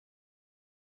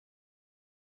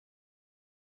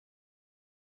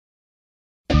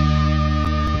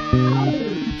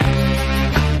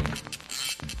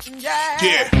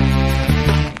Yeah.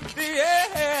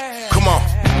 Come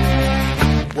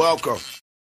on. Welcome.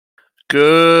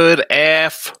 Good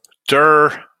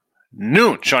afternoon.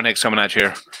 Sean Hicks coming at you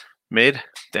here.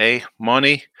 Midday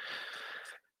Money.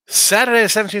 Saturday, the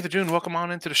 17th of June. Welcome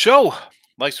on into the show.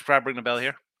 Like, subscribe, ring the bell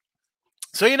here.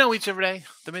 So, each every day,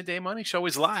 the Midday Money show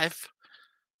is live.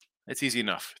 It's easy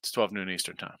enough. It's 12 noon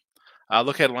Eastern time.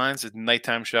 Look Headlines is a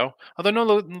nighttime show. Although no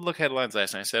look headlines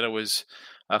last night. I said it was,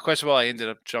 first of all, I ended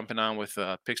up jumping on with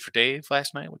Picks for Dave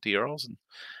last night with the Earls and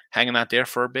hanging out there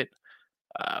for a bit.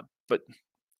 But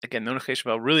again, notification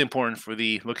bell, really important for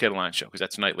the Look Headline show because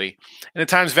that's nightly. And the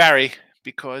times vary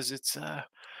because it's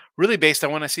really based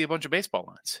on when I see a bunch of baseball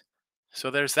lines. So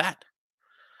there's that.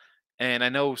 And I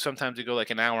know sometimes we go like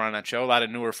an hour on that show. A lot of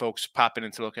newer folks popping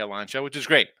into the Look Headline show, which is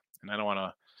great. And I don't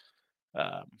want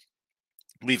to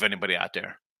leave anybody out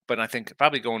there. But I think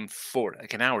probably going forward,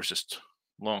 like an hour is just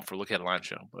long for Look Headline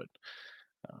show. But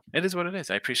it is what it is.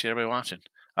 I appreciate everybody watching.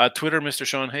 Twitter, Mr.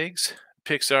 Sean Higgs.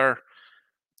 Picks are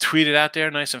tweeted out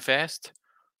there nice and fast.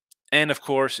 And, of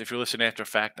course, if you're listening after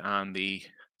fact on the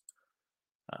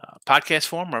podcast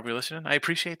form, wherever you're listening, I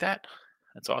appreciate that.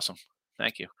 That's awesome.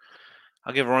 Thank you.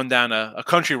 I'll give a rundown, a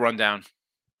country rundown.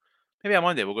 Maybe on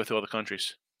Monday we'll go through all the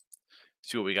countries,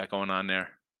 see what we got going on there.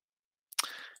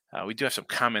 We do have some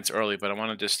comments early, but I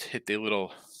want to just hit the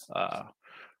little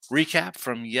recap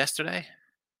from yesterday.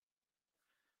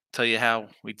 Tell you how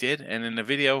we did. And in the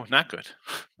video, not good.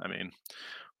 I mean,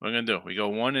 what are we going to do? We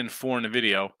go 1-4 in the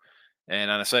video,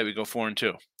 and on the site we go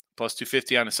 4-2. Plus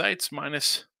 250 on the sites,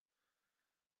 minus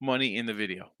money in the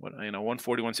video.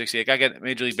 140, 168. I got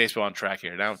Major League Baseball on track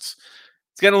here. Now it's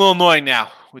getting a little annoying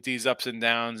now with these ups and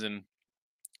downs and,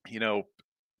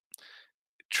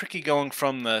 tricky going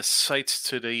from the sites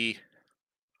to the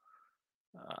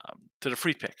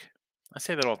free pick. I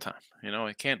say that all the time.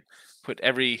 I can't put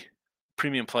every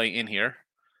premium play in here.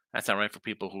 That's not right for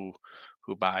people who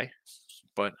buy.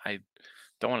 But I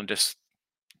don't want to just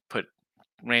put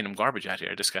random garbage out here.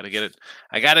 I just got to get it.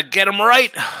 I got to get them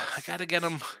right. I got to get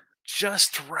them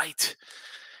just right.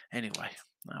 Anyway,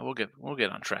 we'll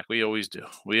get on track. We always do.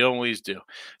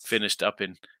 Finished up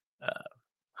in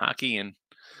hockey and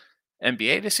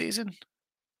NBA this season.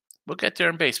 We'll get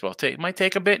there in baseball. It might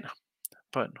take a bit,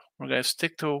 but we're going to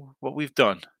stick to what we've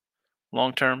done.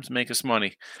 Long terms make us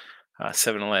money.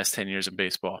 7 of the last 10 years in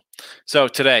baseball. So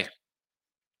today,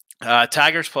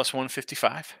 Tigers plus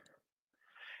 155.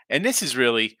 And this is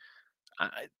really,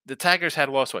 the Tigers had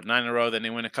lost, 9 in a row, then they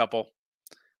win a couple.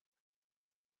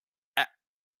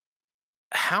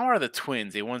 How are the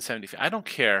Twins, they won 75? I don't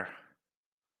care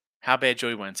how bad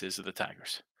Joey Wentz is of the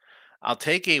Tigers. I'll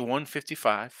take a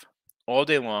 155 all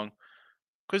day long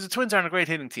because the Twins aren't a great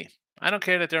hitting team. I don't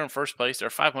care that they're in first place. They're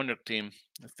a 500 team.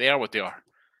 They are what they are.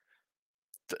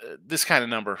 This kind of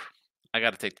number, I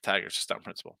got to take the Tigers just on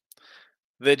principle.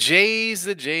 The Jays.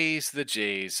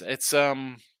 It's,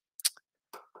 I'll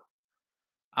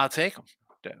take them.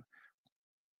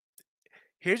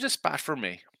 Here's a spot for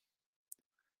me.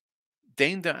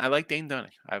 I like Dane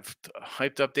Dunning. I've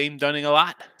hyped up Dane Dunning a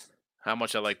lot, how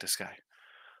much I like this guy.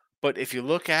 But if you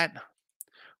look at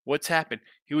what's happened,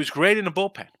 he was great in the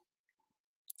bullpen.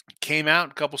 Came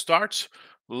out, a couple starts,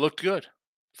 looked good.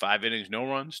 5 innings, no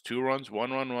runs, 2 runs,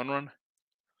 1 run.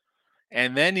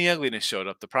 And then the ugliness showed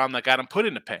up, the problem that got him put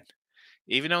in the pen.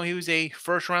 Even though he was a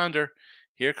first rounder,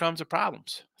 here comes the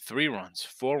problems. 3 runs,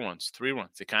 4 runs, 3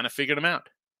 runs. They kind of figured him out.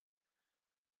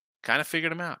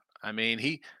 I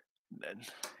mean,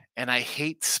 and I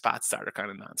hate spot starter kind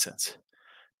of nonsense.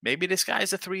 Maybe this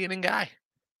guy's a 3-inning guy.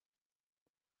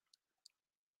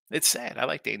 It's sad. I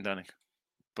like Dane Dunning.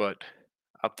 But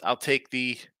I'll take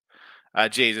the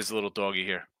Jays as a little doggy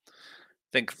here. I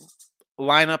think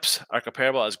lineups are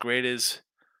comparable, as great as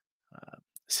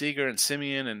Seager and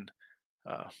Simeon and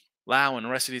Lau and the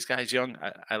rest of these guys young.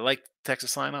 I like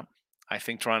Texas lineup. I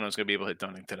think Toronto's going to be able to hit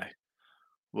Dunning today.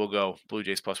 We'll go Blue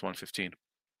Jays plus 115.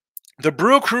 The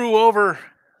Brew Crew over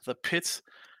the Pittsburgh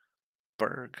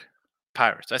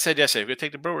Pirates. I said yesterday, we're going to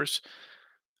take the Brewers.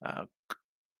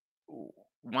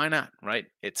 Why not, right?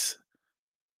 It's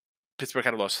Pittsburgh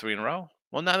had lost 3 in a row.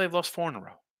 Well, now they've lost 4 in a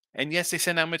row. And yes, they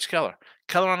send out Mitch Keller.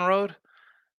 Keller on the road,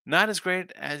 not as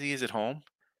great as he is at home.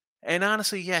 And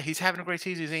honestly, yeah, he's having a great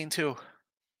season. He's 8-2.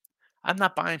 I'm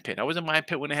not buying Pitt. I wasn't buying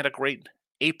Pitt when they had a great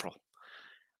April.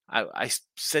 I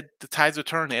said the tides would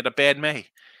turn. They had a bad May.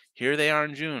 Here they are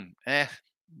in June.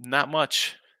 Not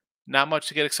much. Not much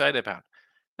to get excited about.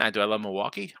 Now, do I love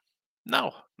Milwaukee?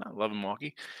 No, not loving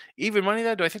Milwaukee. Even money,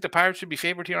 though, do I think the Pirates should be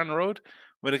favored here on the road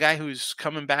with a guy who's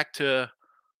coming back to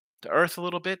earth a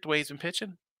little bit, the way he's been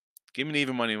pitching? Give me the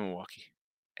even money in Milwaukee.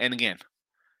 And again,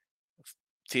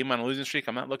 team on a losing streak,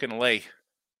 I'm not looking to lay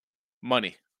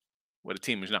money with a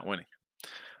team who's not winning.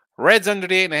 Reds under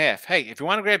the 8.5. Hey, if you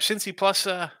want to grab Cincy plus,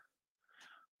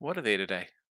 what are they today?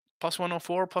 Plus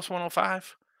 104, plus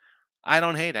 105. I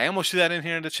don't hate it. I almost threw that in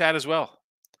here in the chat as well.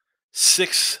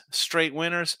 6 straight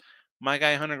winners. My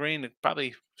guy Hunter Green,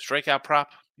 probably strikeout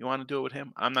prop. You want to do it with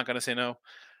him? I'm not going to say no.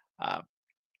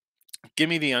 Give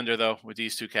me the under, though, with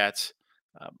these two cats.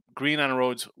 Green on the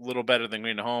road's a little better than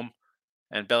Green at home.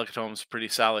 And Bellicatome's pretty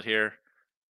solid here.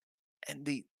 And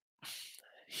the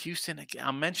Houston, again,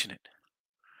 I'll mention it.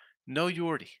 No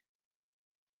Yordi.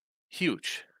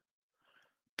 Huge.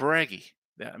 Braggy.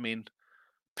 I mean,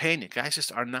 Pena. Guys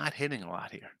just are not hitting a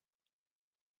lot here.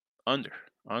 Under.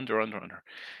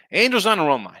 Angels on a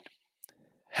run line.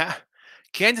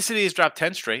 Kansas City has dropped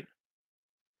 10 straight.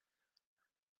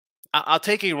 I'll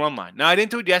take a run line. Now, I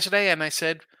didn't do it yesterday, and I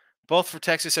said both for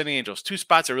Texas and the Angels. 2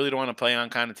 spots I really don't want to play on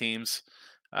kind of teams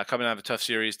coming out of a tough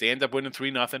series. They end up winning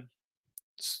 3-0.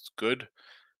 It's good.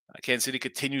 Kansas City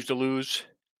continues to lose.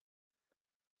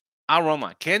 I'll run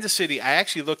line. Kansas City, I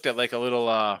actually looked at like a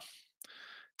little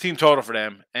team total for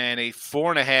them, and a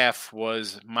 4.5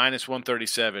 was minus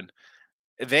 137.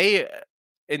 They,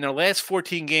 in their last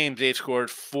 14 games, they've scored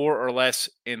 4 or less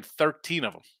in 13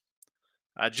 of them.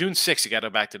 June 6th, you got to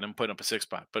go back to them putting up a 6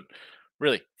 spot. But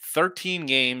really, 14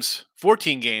 games,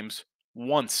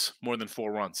 once more than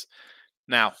 4 runs.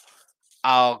 Now,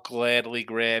 I'll gladly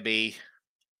grab a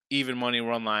even money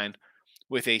run line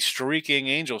with a streaking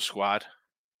Angel squad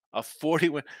of 40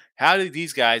 win. How did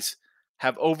these guys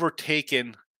have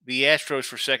overtaken the Astros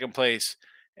for second place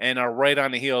and are right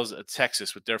on the heels of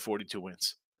Texas with their 42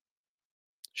 wins?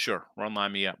 Sure, run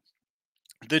line me up.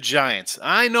 The Giants.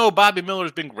 I know Bobby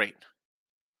Miller's been great.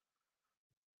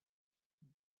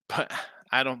 But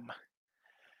I don't.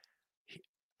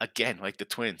 Again, like the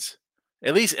Twins,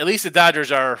 at least the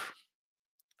Dodgers are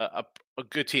a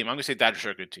good team. I'm gonna say Dodgers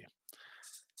are a good team.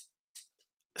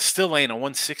 Still laying a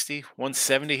 160,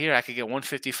 170 here. I could get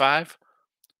 155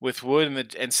 with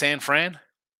Wood and San Fran.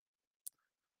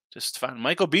 Just fine.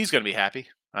 Michael B's gonna be happy.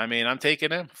 I mean, I'm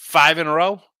taking him 5 in a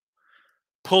row.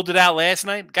 Pulled it out last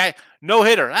night. Guy, no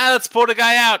hitter. Let's pull the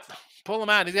guy out. Pull him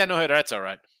out. He's got no hitter. That's all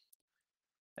right.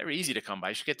 Very easy to come by.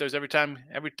 You should get those every time.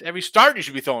 Every start you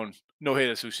should be throwing no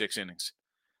hitters through 6 innings.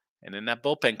 And then that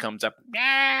bullpen comes up.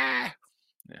 Yeah.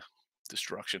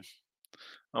 Destruction.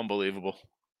 Unbelievable.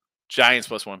 Giants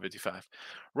plus 155.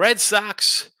 Red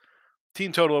Sox,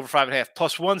 team total over 5.5,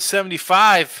 plus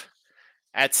 175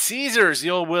 at Caesars. The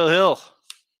old Will Hill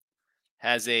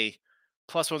has a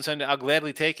plus 170. I'll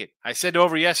gladly take it. I said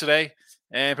over yesterday,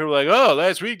 and people were like, oh,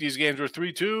 last week these games were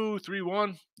 3-2,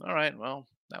 3-1. All right, well,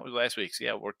 that was last week. So,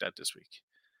 yeah, it worked out this week.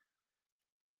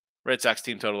 Red Sox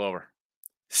team total over.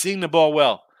 Seeing the ball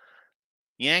well.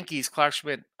 Yankees, Clark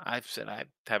Schmidt. I've said I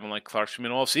haven't liked Clark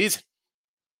Schmidt all season.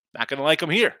 Not going to like him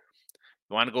here.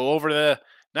 You want to go over the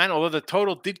 9, although the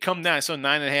total did come down. I saw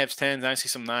 9.5s, 10s. I see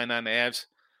some 9.5s.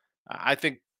 I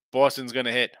think Boston's going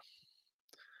to hit.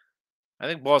 I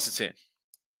think Boston's hit.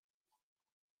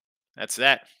 That's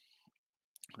that.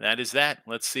 That is that.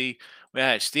 Let's see.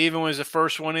 Steven was the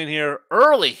first one in here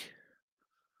early.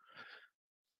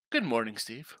 Good morning,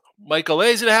 Steve. Michael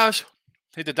A's at the house.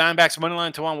 Hit the Diamondbacks money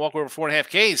line to 1, walk over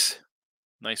 4.5 Ks.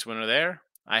 Nice winner there.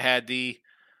 I had the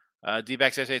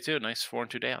D-backs SA too. Nice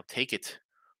 4-2 day. I'll take it.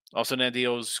 Also,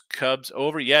 Nadio's Cubs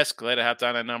over. Yes, glad I hopped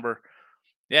on that number.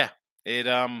 Yeah, it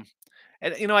and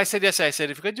I said yesterday. I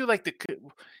said if we could do like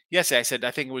I said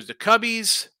I think it was the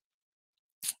Cubbies,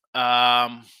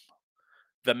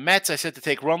 the Mets. I said to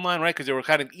take run line, right, because they were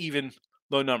kind of even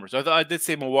low numbers. I did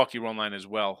say Milwaukee run line as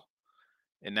well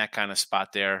in that kind of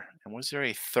spot there. And was there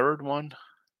a third one?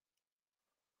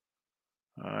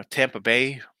 Tampa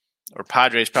Bay or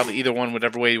Padres, probably either one,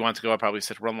 whatever way you want to go. I probably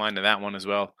said run line to that one as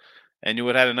well. And you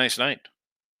would have had a nice night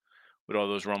with all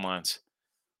those run lines.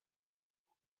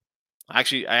 I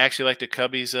actually like the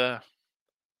Cubbies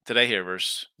today here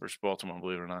versus Baltimore,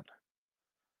 believe it or not.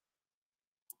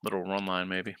 Little run line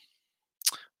maybe.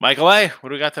 Michael A., what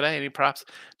do we got today? Any props?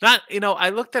 Not, I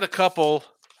looked at a couple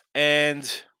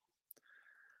and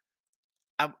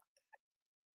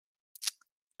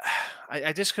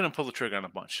I just couldn't pull the trigger on a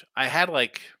bunch. I had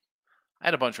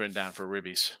a bunch written down for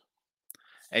ribbies.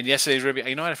 And yesterday's ribby,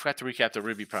 you know what? I forgot to recap the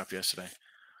ribby prop yesterday.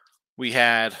 We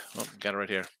had, got it right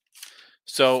here.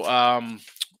 So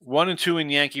 1 and 2 in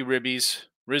Yankee ribbies.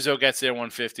 Rizzo gets there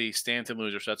 150. Stanton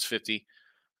loser, so that's 50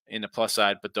 in the plus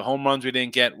side. But the home runs we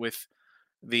didn't get with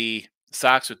the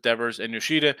Sox with Devers and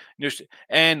Yoshida.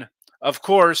 And, of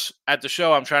course, at the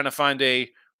show, I'm trying to find a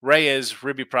Reyes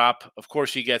ribby prop. Of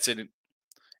course, he gets it.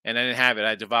 And I didn't have it. I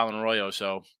had Duvall and Arroyo,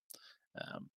 so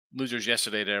losers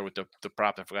yesterday there with the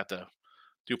prop. I forgot to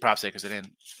do props there because I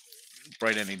didn't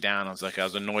write anything down. I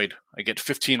was annoyed. I get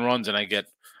 15 runs and I get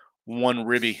one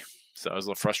ribby, so I was a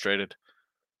little frustrated.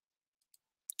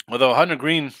 Although 100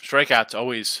 green strikeouts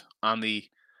always on the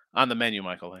menu,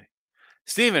 Michael. Hey.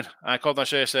 Steven, I called on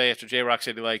show yesterday after J Rock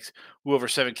said he likes who over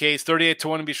 7Ks.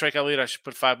 38-1 to be strikeout leader. I should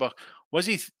put $5. Was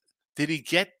he? Did he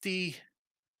get the?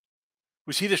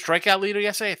 Was he the strikeout leader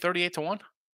yesterday at 38-1?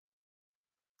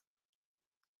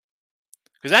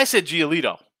 Because I said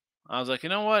Giolito. I was like, you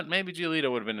know what? Maybe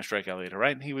Giolito would have been the strikeout leader,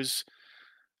 right? And he was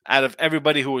out of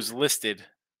everybody who was listed.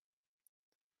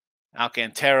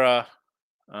 Alcantara.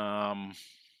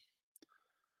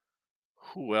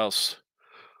 Who else?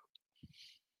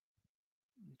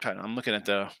 I'm looking at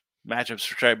the matchups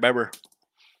for Trey Beber.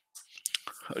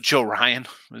 Joe Ryan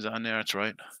was on there. That's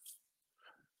right.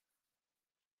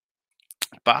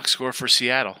 Box score for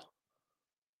Seattle.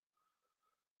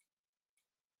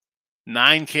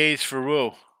 9 Ks for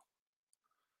Wu.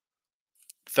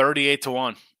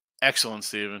 38-1. Excellent,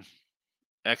 Steven.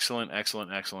 Excellent.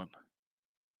 And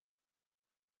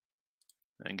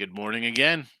good morning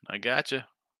again. I got you.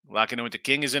 Locking in with the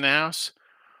King is in the house.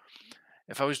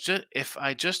 If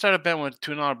I just started betting with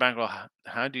 $2 bankroll,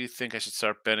 how do you think I should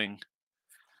start betting?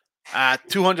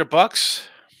 $200.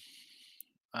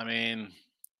 I mean,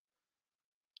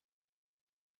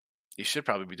 you should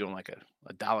probably be doing like a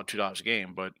 $1, $2 a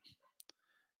game, but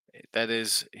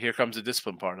here comes the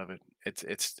discipline part of it.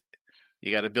 It's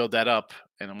you got to build that up,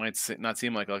 and it might not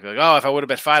seem like if I would have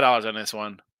bet $5 on this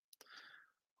one,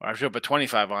 or I should put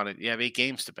 25 on it. You have 8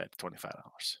 games to bet $25,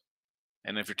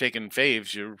 and if you're taking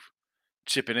faves, you're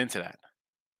chipping into that.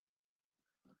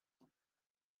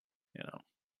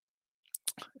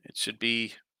 It should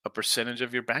be a percentage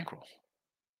of your bankroll.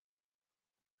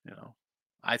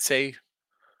 I'd say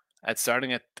at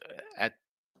starting at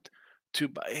 2.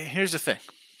 Here's the thing.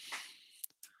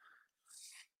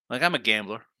 Like, I'm a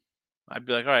gambler. I'd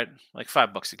be like, all right, like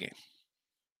 $5 a game.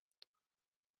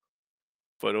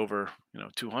 But over,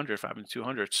 200, 5 and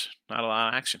 200, it's not a lot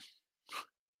of action.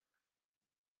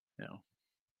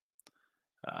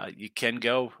 You can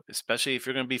go, especially if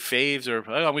you're going to be faves or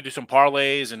I'm going to do some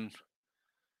parlays, and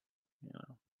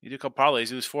you do a couple parlays,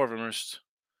 you lose 4 of them, there's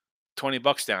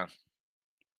 $20 down,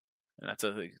 and that's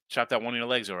chopped out one of your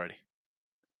legs already.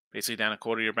 Basically down a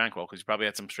quarter of your bankroll because you probably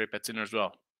had some straight bets in there as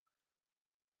well.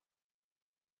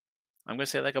 I'm going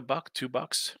to say like $1,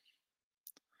 $2.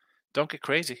 Don't get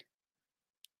crazy.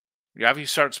 You obviously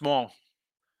start small.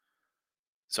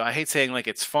 So I hate saying like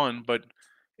it's fun, but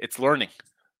it's learning.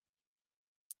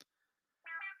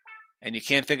 And you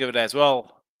can't think of it as,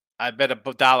 well, I bet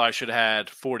 $1 I should have had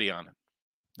 40 on it.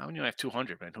 Now when you have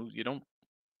 200, man,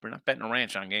 we're not betting a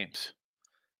ranch on games.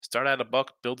 Start at $1,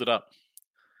 build it up.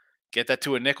 Get that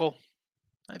to a nickel.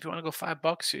 If you want to go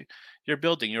 $5, you're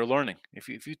building, you're learning. If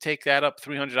you take that up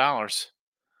 $300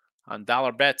 on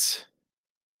dollar bets,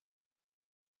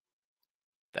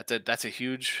 that's a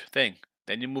huge thing.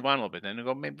 Then you move on a little bit. Then you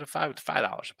go maybe to $5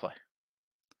 a play.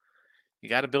 You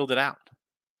got to build it out.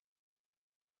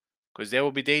 Because there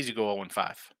will be days you go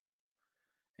 0-5.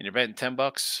 And you're betting $10,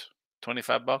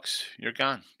 $25, you're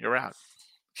gone. You're out.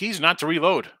 Key's not to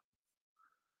reload.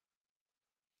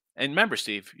 And remember,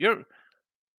 Steve,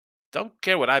 don't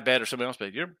care what I bet or somebody else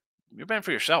bet. You're betting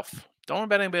for yourself. Don't worry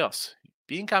about anybody else.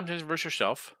 Be in competition versus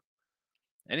yourself.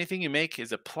 Anything you make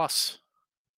is a plus.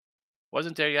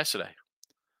 Wasn't there yesterday.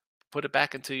 Put it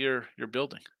back into your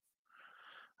building.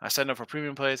 I signed up for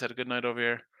premium plays. Had a good night over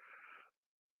here.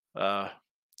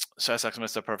 Sox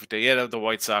messed up perfect day. Yeah, the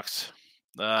White Sox.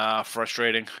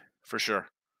 Frustrating for sure.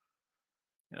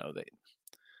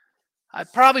 I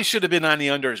probably should have been on the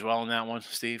under as well in that one,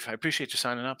 Steve. I appreciate you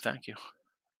signing up. Thank you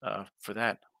for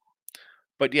that.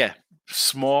 But yeah,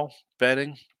 small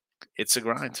betting, it's a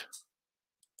grind.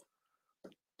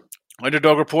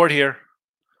 Underdog report here.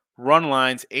 Run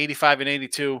lines 85 and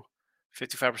 82,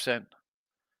 55%.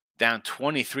 Down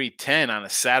 23-10 on a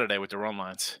Saturday with the run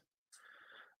lines.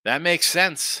 That makes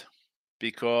sense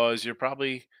because you're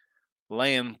probably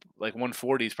laying like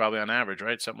 140s probably on average,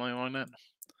 right? Something like that.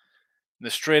 The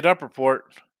straight up report,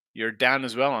 you're down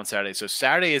as well on Saturday. So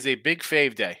Saturday is a big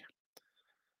fave day.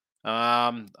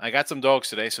 I got some dogs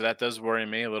today, so that does worry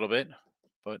me a little bit.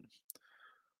 But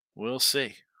we'll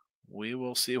see. We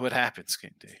will see what happens,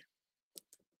 King D.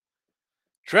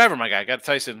 Trevor, my guy, got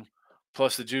Tyson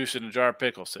plus the juice in a jar of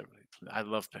pickles. I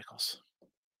love pickles.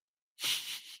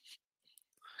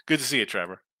 Good to see you,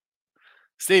 Trevor.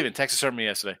 Steven, Texas heard me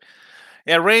yesterday.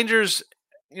 Yeah, Rangers,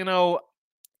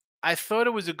 I thought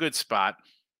it was a good spot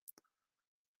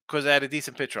because I had a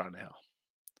decent pitcher on the hill.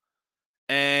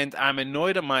 And I'm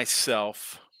annoyed at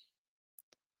myself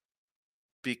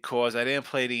because I didn't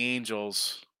play the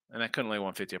Angels, and I couldn't lay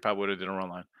 150. I probably would have did a run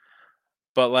line.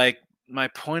 But like my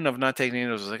point of not taking the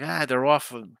Angels was like, they're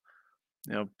off of,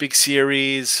 big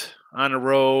series on the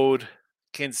road,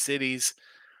 Kansas City's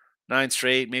 9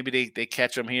 straight. Maybe they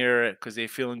catch them here because they're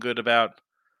feeling good about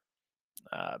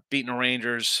beating the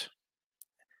Rangers.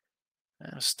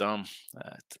 That's dumb.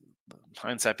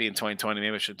 Hindsight being 2020,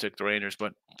 maybe I should have took the Rangers.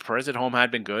 But Perez at home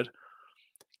had been good.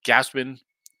 Gaspin,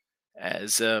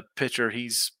 as a pitcher,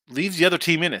 he's leaves the other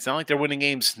team in it. It's not like they're winning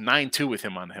games 9-2 with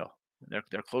him on the hill.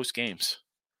 They're close games.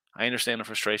 I understand the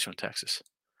frustration with Texas.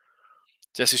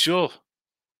 Jesse Shule.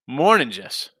 Morning,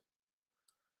 Jess.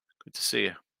 Good to see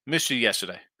you. Missed you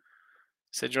yesterday.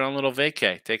 Said you're on a little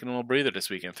vacay, taking a little breather this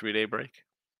weekend, 3-day break.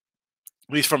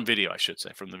 At least from video, I should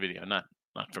say, from the video, not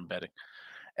from betting.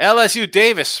 LSU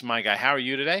Davis, my guy, how are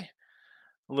you today?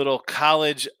 A little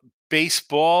college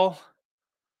baseball.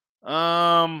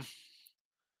 How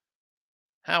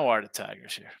are the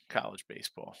Tigers here? College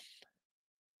baseball.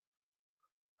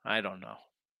 I don't know.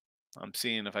 I'm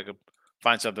seeing if I could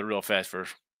find something real fast for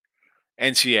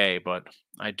NCAA, but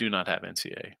I do not have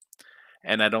NCAA.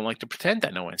 And I don't like to pretend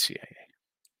I know NCAA.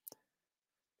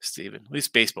 Steven, at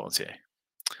least baseball NCAA.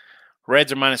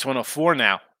 Reds are minus 104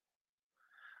 now.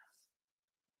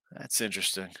 That's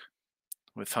interesting.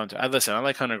 With Hunter. I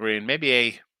like Hunter Green.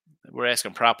 Maybe we're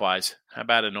asking prop wise. How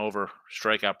about an over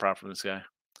strikeout prop from this guy?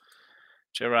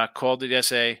 J-Rock called it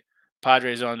yesterday.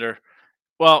 Padres under.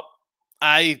 Well,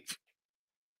 I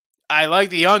like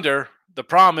the under. The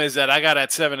problem is that I got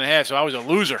at 7.5, so I was a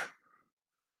loser.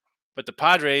 But the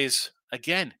Padres,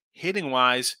 again, hitting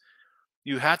wise,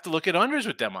 you have to look at unders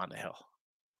with them on the hill.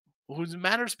 Who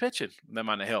matters pitching? Them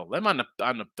on the hill. Them on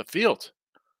the field.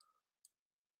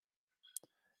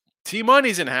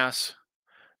 T-Money's in house.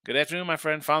 Good afternoon, my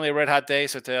friend. Finally a red hot day,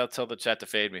 so I'll tell the chat to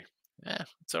fade me. Yeah,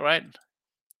 it's all right.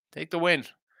 Take the win.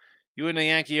 You and the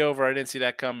Yankee over. I didn't see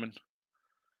that coming.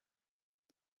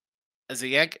 As a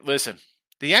Yankee, listen,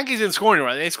 the Yankees didn't score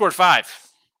anywhere. They scored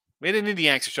 5. We didn't need the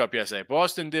Yankees to show up yesterday.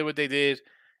 Boston did what they did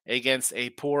against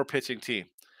a poor pitching team.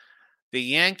 The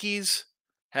Yankees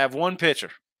have one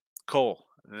pitcher, Cole.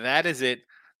 That is it.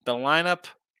 The lineup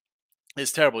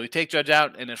is terrible. You take Judge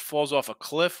out, and it falls off a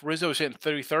cliff. Rizzo's hitting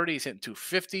 330. He's hitting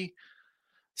 250.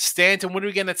 Stanton, what are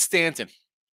we getting at Stanton?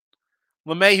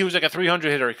 LeMay, he was like a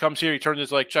 300 hitter. He comes here, he turns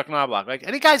into like Chuck Knobloch. Like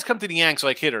any guys come to the Yanks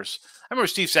like hitters. I remember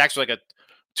Steve Sachs was like a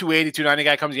 280, 290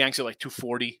 guy, comes to the Yanks at like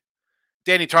 240.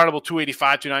 Danny Tarnable,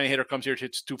 285, 290 hitter, comes here,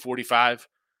 hits 245.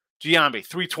 Giambi,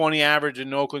 320 average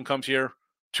in Oakland, comes here,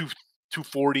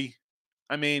 240.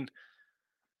 I mean,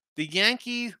 the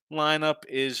Yankee lineup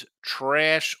is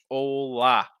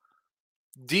trash-ola.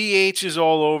 DH is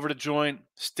all over the joint,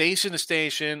 station to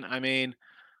station. I mean,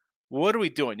 what are we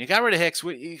doing? You got rid of Hicks.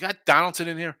 You got Donaldson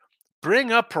in here.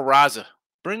 Bring up Peraza.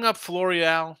 Bring up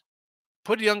Florial.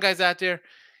 Put the young guys out there.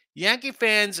 Yankee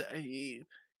fans,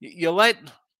 you let...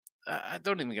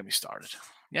 don't even get me started.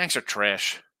 Yanks are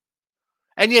trash.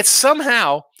 And yet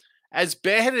somehow, as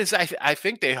bad as I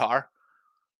think they are,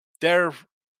 they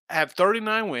have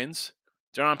 39 wins.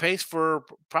 They're on pace for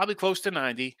probably close to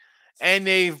 90. And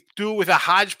they do it with a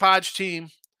hodgepodge team.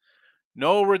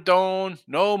 No Rodon,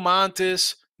 no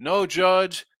Montes, no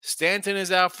Judge. Stanton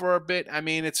is out for a bit. I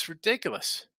mean, it's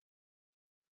ridiculous.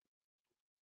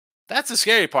 That's the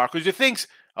scary part because you think,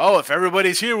 if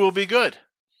everybody's here, we'll be good.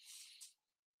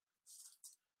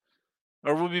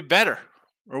 Or we'll be better.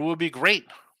 Or we'll be great.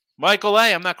 Michael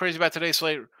A., I'm not crazy about today's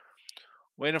slate.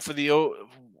 Waiting for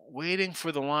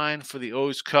the line for the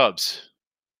O's Cubs.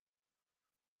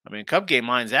 I mean, Cub game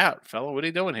line's out, fella. What are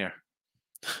you doing here?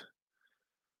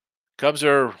 Cubs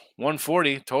are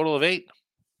 140, total of 8.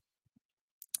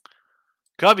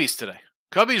 Cubbies today.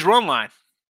 Cubbies run line,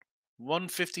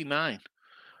 159.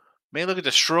 May look at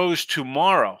the Stros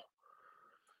tomorrow.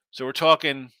 So we're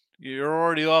talking, you're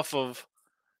already off of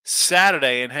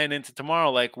Saturday and heading into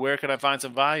tomorrow. Like, where can I find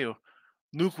some value?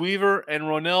 Luke Weaver and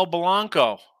Ronel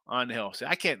Blanco on the hill. See,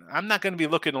 I'm not going to be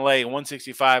looking to lay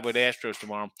 165 with Astros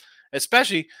tomorrow.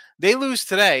 Especially, they lose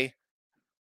today.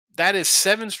 That is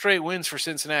 7 straight wins for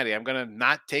Cincinnati. I'm going to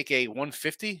not take a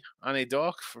 150 on a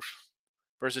dog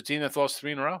versus a team that's lost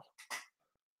 3 in a row.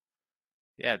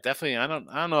 Yeah, definitely. I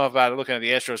don't know about looking at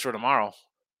the Astros for tomorrow.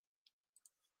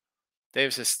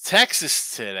 Davis says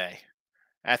Texas today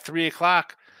at 3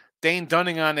 o'clock. Dane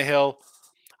Dunning on the hill.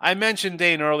 I mentioned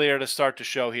Dane earlier to start the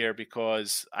show here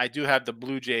because I do have the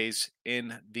Blue Jays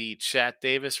in the chat,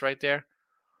 Davis, right there.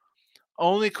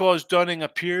 Only because Dunning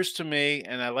appears to me,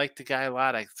 and I like the guy a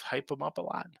lot. I hype him up a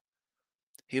lot.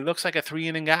 He looks like a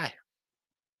 3-inning guy.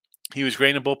 He was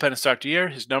great in the bullpen to start the year.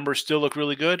 His numbers still look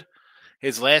really good.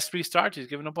 His last 3 starts, he's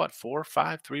given up what, 4,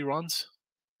 5, 3 runs.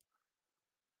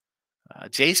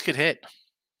 Jays could hit.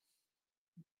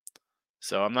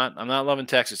 So I'm not loving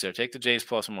Texas there. Take the Jays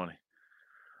plus money.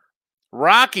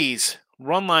 Rockies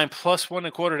run line plus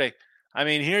 1.25 today. I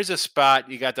mean, here's a spot.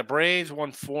 You got the Braves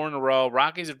won 4 in a row.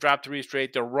 Rockies have dropped 3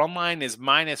 straight. The run line is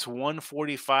minus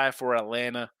 145 for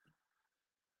Atlanta.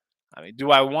 I mean,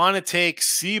 do I want to take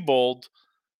Seabold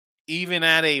even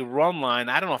at a run line?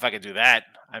 I don't know if I could do that.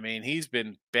 I mean, he's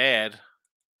been bad.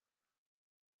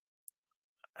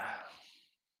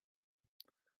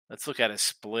 Let's look at a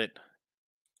split.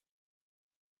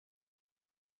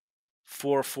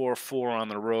 4-4-4 on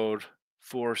the road.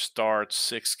 4 starts,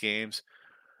 6 games.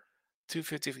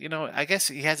 250. I guess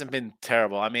he hasn't been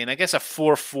terrible. I mean, I guess a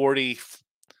 440,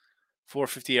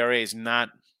 450 ERA is not.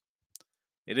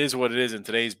 It is what it is in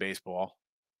today's baseball.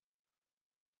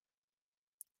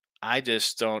 I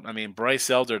just don't. I mean, Bryce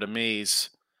Elder to me is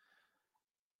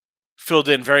filled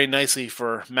in very nicely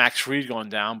for Max Fried going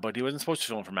down, but he wasn't supposed to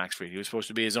fill in for Max Fried. He was supposed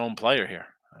to be his own player here.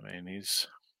 I mean, he's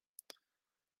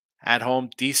at home,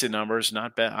 decent numbers,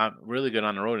 not bad, really good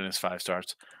on the road in his 5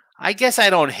 starts. I guess I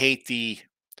don't hate the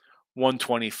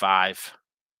 125.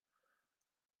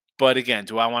 But again,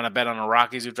 do I want to bet on the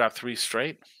Rockies who dropped 3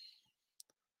 straight?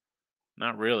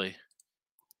 Not really.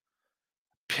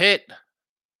 Pitt.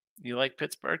 You like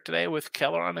Pittsburgh today with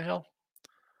Keller on the hill?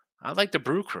 I like the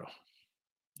Brew Crew.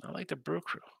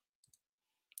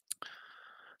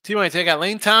 Team I take out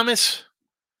Lane Thomas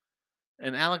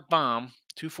and Alec Baum,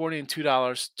 $2.40 and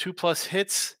 $2, 2+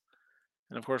 hits,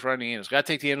 and of course riding the Angels. Got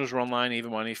to take the Angels run line, even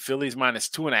money. Phillies minus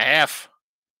 2.5.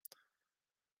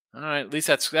 All right, at least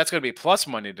that's going to be plus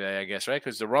money today, I guess, right?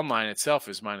 Because the run line itself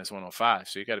is minus 105,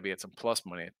 so you got to be at some plus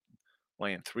money,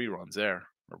 laying 3 runs there,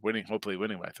 or hopefully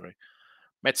winning by 3.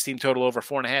 Mets team total over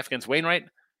 4.5 against Wainwright.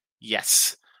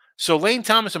 Yes. So Lane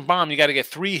Thomas and Baum, you got to get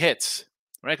 3 hits,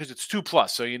 right? Because it's 2+.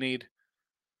 So you need.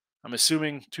 I'm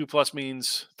assuming 2+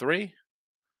 means 3,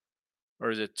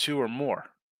 or is it 2 or more?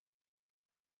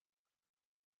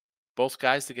 Both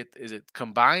guys to get. Is it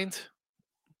combined?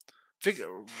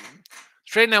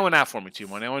 Straighten that one out for me,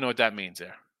 T1. I want to know what that means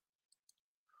there.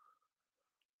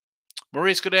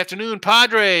 Maurice, good afternoon.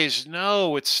 Padres.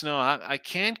 No, it's snow. I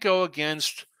can't go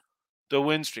against the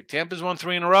win streak. Tampa's won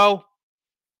 3 in a row.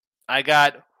 I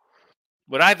got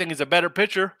what I think is a better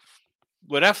pitcher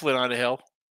with Eflin on the hill.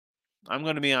 I'm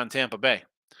going to be on Tampa Bay.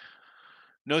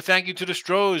 No thank you to the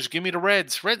Stros. Give me the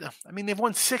Reds. I mean, they've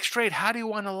won 6 straight. How do you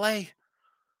want to lay?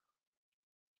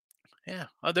 Yeah,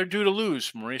 they're due to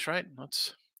lose, Maurice, right?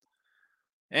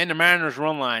 And the Mariners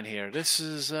run line here. This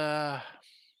is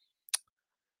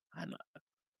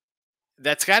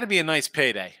that's got to be a nice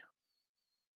payday.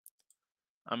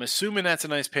 I'm assuming that's a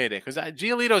nice payday because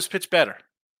Giolito's pitched better.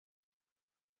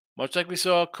 Much like we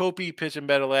saw Kopi pitching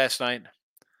better last night.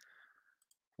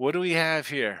 What do we have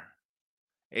here?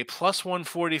 A plus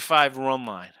 145 run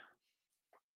line.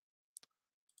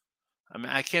 I mean,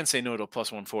 I can't say no to a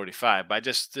plus 145, but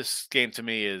this game to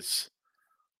me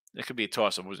it could be a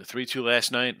toss-up. Was it 3-2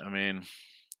 last night? I mean,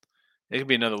 it could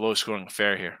be another low-scoring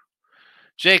affair here.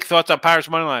 Jake, thoughts on Pirates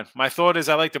money line? My thought is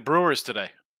I like the Brewers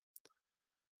today.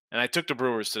 And I took the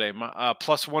Brewers today.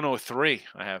 Plus 103,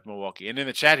 I have Milwaukee. And in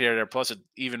the chat here, they're plus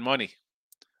even money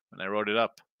when I wrote it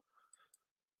up.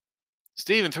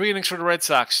 Steven, 3 innings for the Red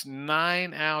Sox.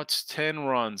 9 outs, 10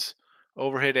 runs.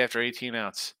 Overhit after 18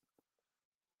 outs.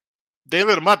 They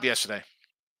lit them up yesterday.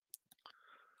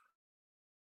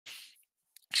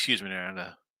 Excuse me there. I had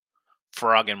a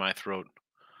frog in my throat.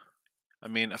 I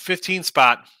mean, a 15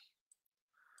 spot.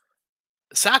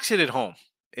 Sox hit at home.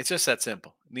 It's just that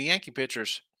simple. The Yankee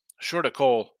pitchers, short of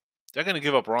Cole, they're going to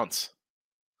give up runs.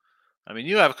 I mean,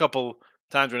 you have a couple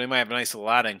times where they might have a nice little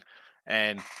outing,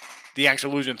 and the Yanks are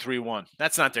losing 3-1.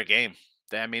 That's not their game.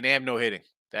 They have no hitting.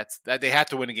 They have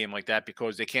to win a game like that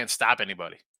because they can't stop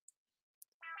anybody.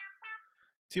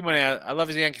 T-Money, I love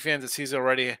his Yankee fans. The season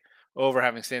already over,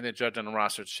 having Stanton Judge on the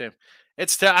roster. It's a shame.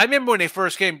 I remember when they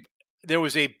first came, there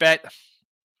was a bet.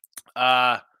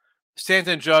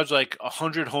 Stanton Judge like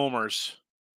 100 homers,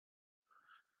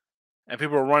 and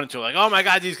people were running to it like, "Oh my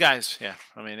God, these guys!" Yeah,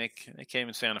 I mean they can't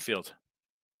even stay on the field.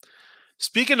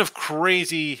 Speaking of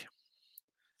crazy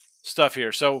stuff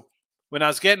here, so when I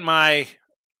was getting my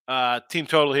team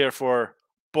total here for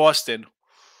Boston,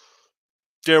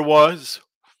 there was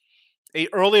a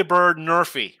early bird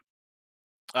Nerfy.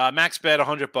 Max bet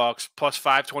 $100 plus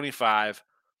 525.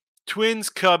 Twins,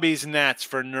 Cubbies, Nats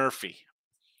for Nerfy.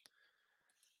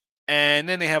 And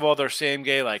then they have all their same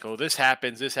gay, like, oh, this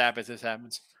happens, this happens, this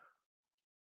happens.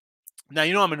 Now,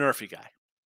 you know I'm a Nerfy guy.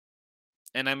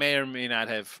 And I may or may not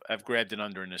have grabbed it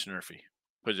under in this Nerfy.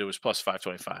 because it was plus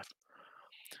 525.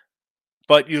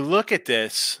 But you look at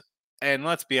this, and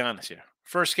let's be honest here.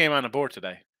 First game on the board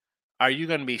today. Are you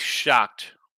going to be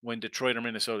shocked when Detroit or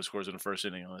Minnesota scores in the first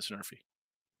inning on this Nerfy?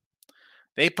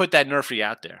 They put that Nerfy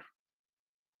out there.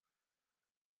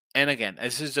 And again,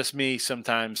 this is just me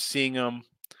sometimes seeing them,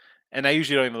 and I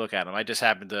usually don't even look at them. I just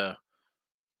happen to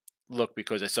look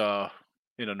because I saw,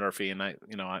 Nerfy, and I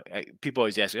people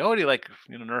always ask me, "Oh, do you like,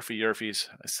 Nerfy, Yerfies?"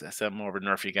 I said I'm more of a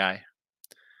Nerfy guy.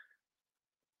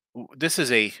 This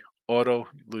is a auto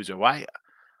loser. Why?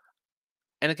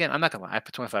 And again, I'm not gonna lie. I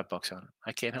put $25 on it.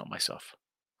 I can't help myself.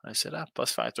 I said,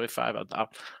 plus 525.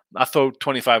 I'll throw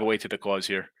 25 away to the cause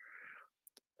here.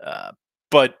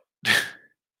 But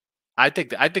I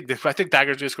think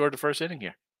Tigers just scored the first inning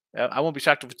here. I won't be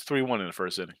shocked if it's 3-1 in the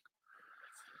first inning.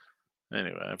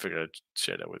 Anyway, I figured I'd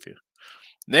share that with you.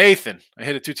 Nathan, I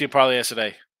hit a 2-team parlay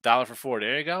yesterday. $1 for 4.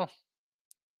 There you go.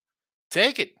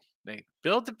 Take it. Nate.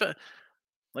 Build the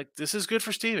like this is good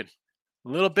for Steven. A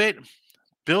little bit.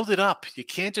 Build it up. You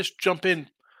can't just jump in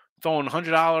throwing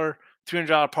 $100,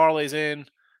 $300 parlays in,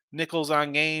 nickels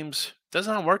on games. Does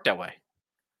not work that way.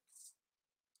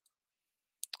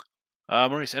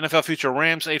 Maurice, NFL future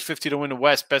Rams 850 to win the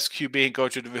West. Best QB and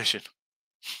coach of division.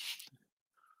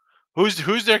 Who's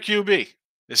their QB?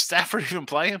 Is Stafford even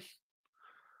playing?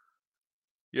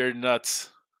 You're nuts.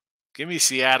 Give me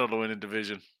Seattle to win the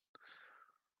division.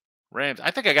 Rams.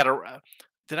 I think I got a.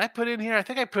 Did I put in here? I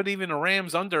think I put even a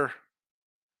Rams under.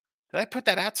 Did I put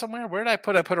that out somewhere? Where did I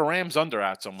put? I put a Rams under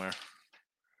out somewhere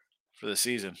for the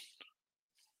season.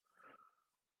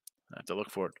 I have to look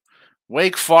for it.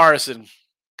 Wake Forest in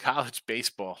college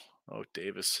baseball. Oh,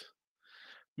 Davis.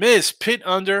 Miz, Pitt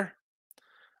under.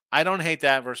 I don't hate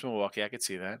that versus Milwaukee. I could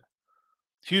see that.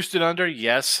 Houston under.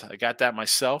 Yes, I got that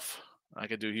myself. I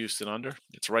could do Houston under.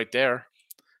 It's right there.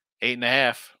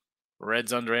 8.5.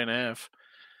 Reds under 8.5.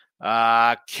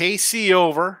 KC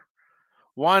over.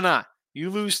 Why not? You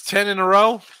lose 10 in a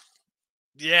row?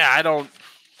 Yeah,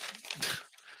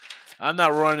 I'm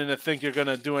not running to think you're going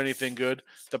to do anything good.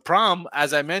 The problem,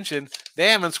 as I mentioned, they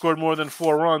haven't scored more than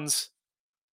 4 runs.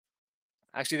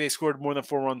 Actually, they scored more than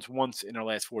 4 runs once in their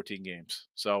last 14 games.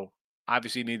 So,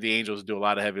 obviously, you need the Angels to do a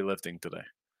lot of heavy lifting today.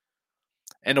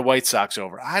 And the White Sox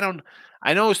over. I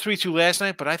know it was 3-2 last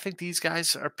night, but I think these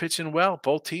guys are pitching well,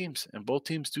 both teams. And both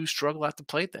teams do struggle at the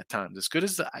plate that time. As good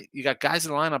as you got guys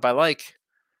in the lineup I like.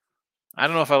 I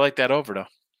don't know if I like that over, though.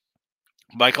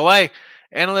 Michael A.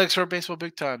 Analytics for baseball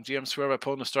big time. GM swear by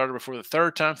pulling the starter before the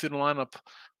third time through the lineup.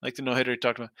 Like the no-hitter he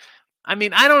talked about. I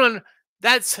mean, I don't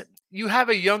you have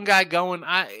a young guy going.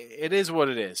 It is what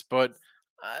it is. But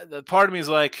the part of me is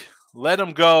like, let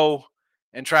him go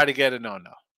and try to get a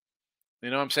no-no. You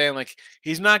know what I'm saying? Like,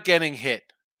 he's not getting hit.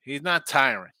 He's not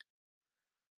tiring.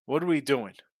 What are we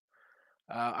doing?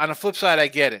 On the flip side, I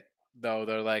get it, though.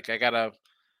 They're like, I got to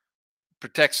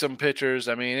protect some pitchers.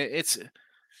 I mean, it's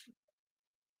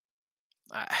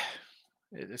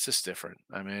just different.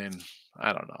 I mean,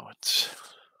 I don't know.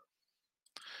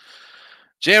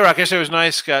 J-Rock yesterday was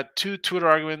nice. Got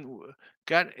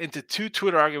into 2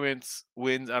 Twitter arguments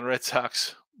wins on Red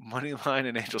Sox money line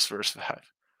and Angels first 5.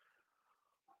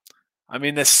 I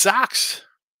mean, the Sox.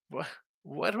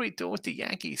 What are we doing with the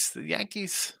Yankees? The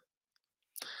Yankees.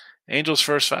 Angels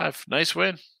first 5. Nice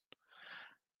win.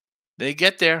 They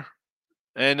get there.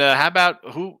 And how about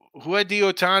who had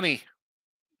Ohtani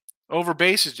over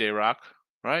bases, J-Rock?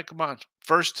 Right? Come on.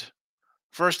 First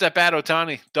at bat,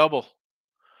 Ohtani. Double.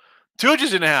 Tooch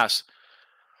is in the house.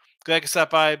 Glad I can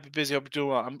stop by. Be busy. Hope you're doing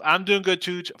well. I'm doing good,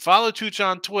 Tooch. Follow Tooch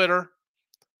on Twitter.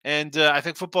 And I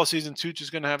think football season, Tooch is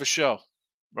going to have a show.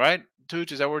 Right?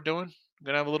 Tooch, is that what we're doing?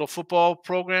 Going to have a little football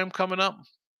program coming up.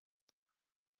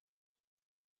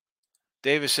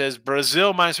 Davis says,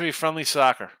 Brazil -3 friendly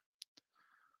soccer.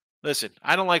 Listen,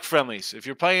 I don't like friendlies. If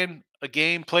you're playing a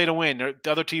game, play to win.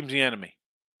 The other team's the enemy.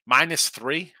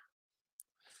 -3?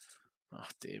 Oh,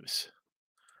 Davis.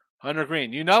 Hunter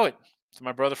Green. You know it. It's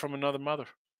my brother from another mother.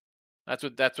 That's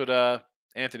what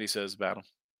Anthony says about him.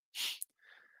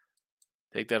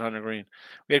 Take that, Hunter Green.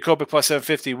 We had Kopech plus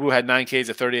 750. Wu had 9 Ks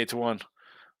at 38-1.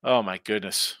 Oh, my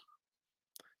goodness.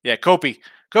 Yeah, Kopech.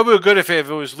 Kopech was good if it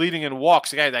was leading in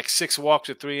walks. The guy had like 6 walks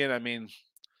at 3 in. I mean,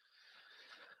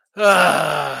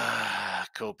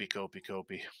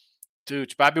 Kopech.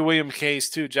 Dude, Bobby Williams Ks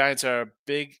too. Giants are a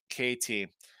big K team.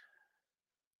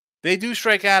 They do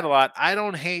strike out a lot. I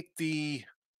don't hate the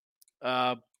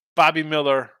Bobby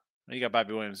Miller. You got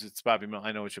Bobby Williams. It's Bobby Miller.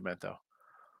 I know what you meant, though.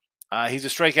 He's a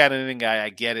strikeout inning guy. I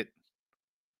get it.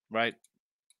 Right?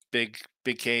 Big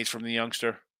Ks from the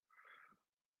youngster.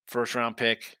 First round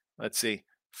pick. Let's see.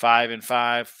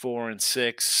 5-5,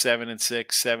 4-6,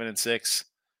 7-6, 7-6.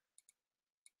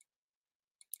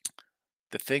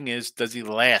 The thing is, does he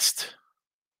last?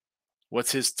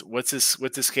 What's his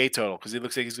K total? Because he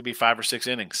looks like he's gonna be 5 or 6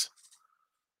 innings.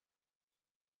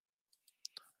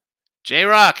 J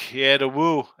Rock, yeah, the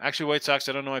woo. Actually, White Sox,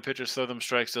 I don't know why pitchers throw them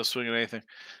strikes. They'll swing at anything.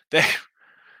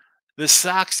 The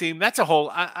Sox team, that's a whole.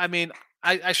 I mean,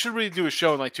 I should really do a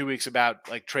show in like 2 weeks about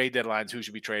like trade deadlines, who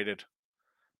should be traded,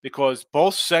 because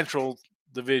both Central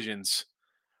divisions,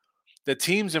 the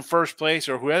teams in first place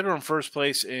or whoever in first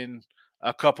place in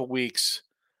a couple weeks,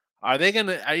 are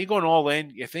you going all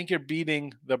in? You think you're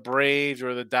beating the Braves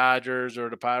or the Dodgers or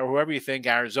the Pirates or whoever you think,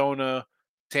 Arizona,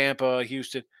 Tampa,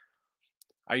 Houston?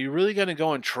 Are you really going to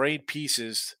go and trade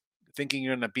pieces thinking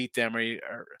you're going to beat them?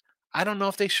 I don't know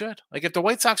if they should. Like, if the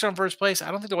White Sox are in first place,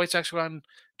 I don't think the White Sox should go on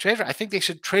trade. I think they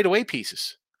should trade away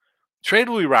pieces. Trade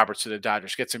Louis Roberts to the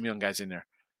Dodgers. Get some young guys in there.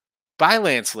 Buy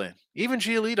Lance Lynn. Even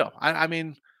Giolito. I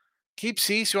mean, keep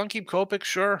Cease. You want to keep Kopech?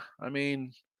 Sure. I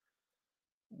mean,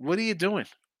 what are you doing?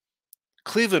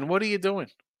 Cleveland, what are you doing?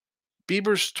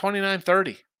 Bieber's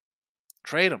 29-30.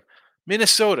 Trade him.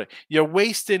 Minnesota, you're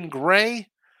wasting Gray,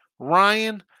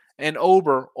 Ryan, and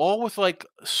Ober, all with like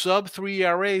sub 3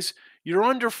 ERAs. You're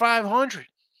under 500.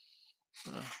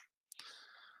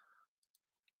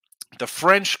 The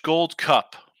French Gold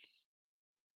Cup.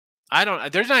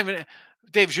 There's not even,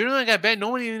 Dave, you know I got bet.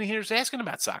 Nobody even here is asking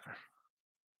about soccer.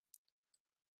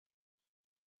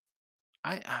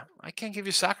 I can't give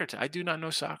you soccer. I do not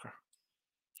know soccer.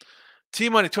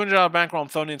 T-Money, $200 bankroll. I'm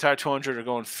throwing the entire 200 or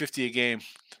going 50 a game.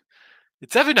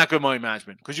 It's definitely not good money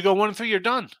management because you go 1 and 3, you're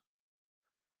done.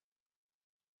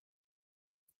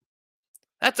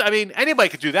 Anybody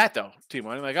could do that though.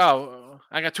 T-Money, like, oh,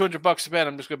 I got $200 to bet.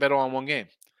 I'm just going to bet all on one game.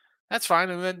 That's fine.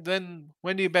 And then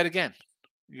when do you bet again?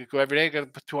 You go every day, got to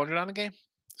put 200 on a game?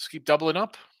 Just keep doubling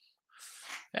up?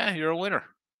 Yeah, you're a winner.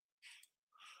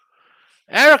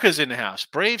 Erica's in the house.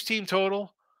 Braves team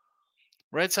total.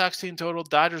 Red Sox team total.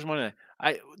 Dodgers money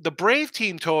line. The Brave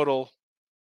team total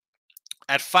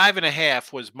at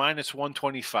 5.5 was minus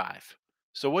 125.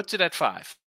 So what's it at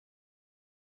 5?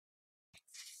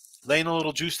 Laying a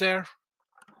little juice there.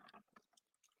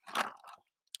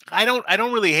 I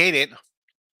don't really hate it.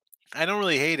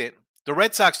 The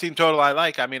Red Sox team total I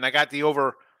like. I mean, I got the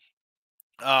over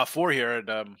 4 here,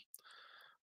 and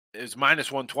is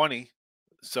minus 120.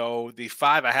 So the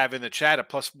 5 I have in the chat at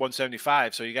plus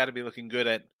 175. So you got to be looking good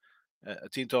at a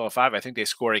team total of 5. I think they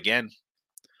score again.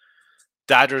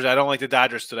 Dodgers. I don't like the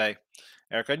Dodgers today,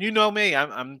 Erica. And you know me. I'm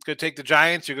going to take the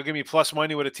Giants. You're going to give me plus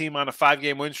money with a team on a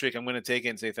 5-game win streak. I'm going to take it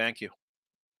and say thank you.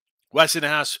 West in the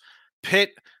house.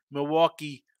 Pitt,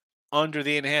 Milwaukee, under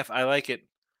the 8.5. I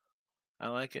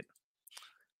like it.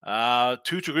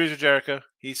 2 agrees with Jerica.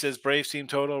 He says Braves team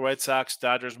total, Red Sox,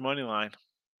 Dodgers money line.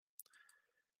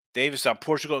 Davis on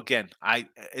Portugal again.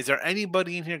 Is there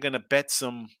anybody in here going to bet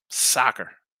some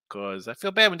soccer? Because I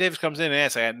feel bad when Davis comes in and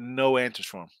asks. I got no answers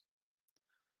for him.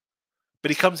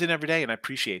 But he comes in every day, and I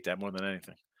appreciate that more than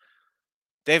anything.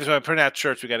 Davis, when I print out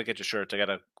shirts, we got to get your shirts. I got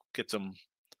to get some,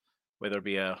 whether it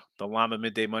be the Llama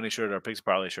Midday Money shirt or a Pigs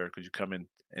Parlay shirt, because you come in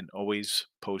and always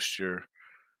post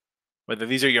whether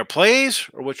these are your plays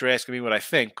or what you're asking me what I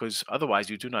think, because otherwise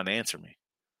you do not answer me.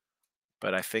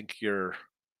 But I think your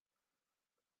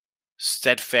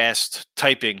steadfast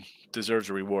typing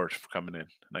deserves a reward for coming in,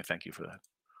 and I thank you for that.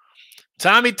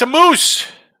 Tommy Tamoose.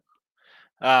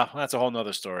 That's a whole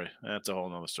nother story. There. I don't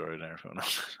know.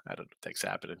 It takes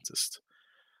happening. Just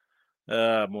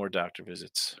more doctor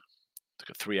visits. Took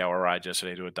a 3-hour ride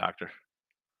yesterday to a doctor.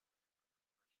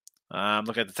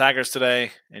 Look at the Tigers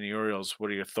today and the Orioles. What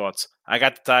are your thoughts? I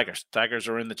got the Tigers. Tigers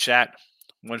are in the chat.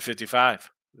 155.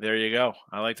 There you go.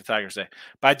 I like the Tigers today.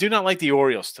 But I do not like the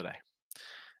Orioles today.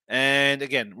 And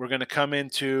again, we're going to come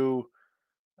into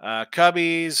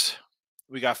Cubbies.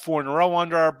 We got 4 in a row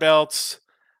under our belts.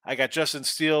 I got Justin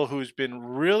Steele, who's been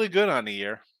really good on the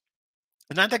year.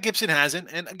 And not that Gibson hasn't.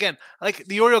 And again, like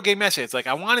the Oriole game yesterday, it's like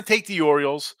I want to take the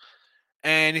Orioles.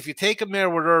 And if you take them there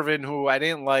with Irvin, who I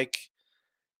didn't like,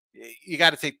 you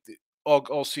got to take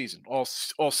all season, all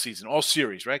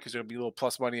series, right? Because there'll be a little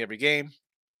plus money every game.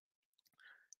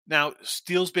 Now,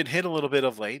 Steele's been hit a little bit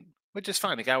of late, which is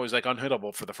fine. The guy was like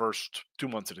unhittable for the first 2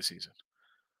 months of the season.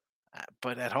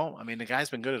 But at home, I mean, the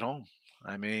guy's been good at home.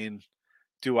 I mean,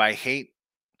 do I hate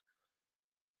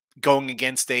going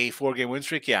against a 4-game win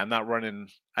streak? Yeah, I'm not running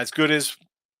as good as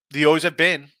the O's have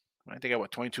been. I think I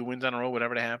got 22 wins on a row,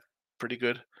 whatever they have. Pretty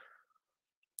good.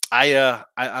 I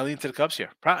lean to the Cubs here.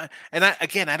 And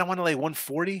I don't want to lay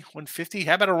 140, 150.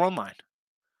 How about a run line?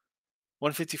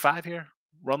 155 here,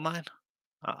 run line.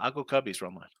 I'll go Cubbies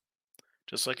run line.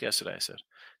 Just like yesterday I said.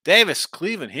 Davis,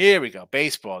 Cleveland, here we go.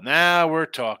 Baseball. Now we're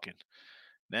talking.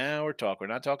 We're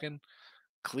not talking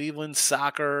Cleveland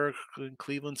soccer,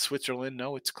 Cleveland, Switzerland.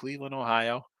 No, it's Cleveland,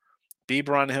 Ohio.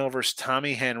 Bieber Hill versus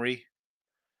Tommy Henry.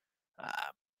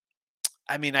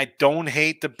 I mean, I don't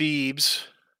hate the Beebs.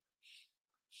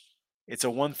 It's a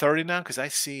 130 now because I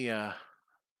see.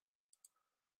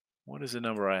 What is the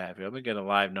number I have here? Let me get a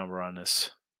live number on this.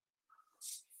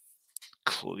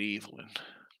 Cleveland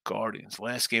Guardians.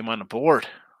 Last game on the board.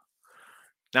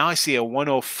 Now I see a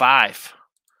 105.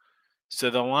 So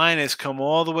the line has come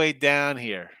all the way down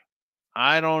here.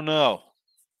 I don't know.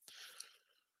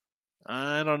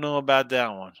 I don't know about that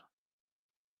one.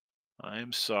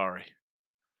 I'm sorry.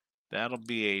 That'll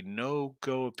be a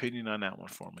no-go opinion on that one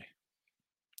for me.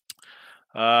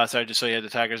 Sorry, just so you had the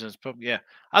Tigers. Yeah,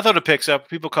 I thought it picks up.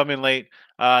 People come in late.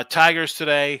 Tigers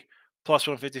today, plus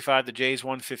 155. The Jays,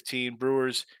 115.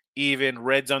 Brewers, even.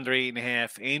 Reds, under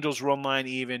 8.5. Angels, run line,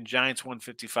 even. Giants,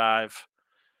 155.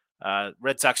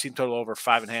 Red Sox, team total over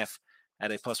 5.5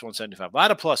 at a plus 175. A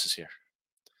lot of pluses here.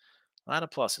 A lot of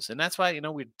pluses. And that's why,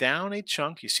 we're down a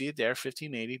chunk. You see it there,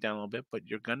 1580, down a little bit. But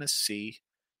you're going to see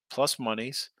plus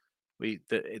monies.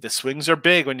 The swings are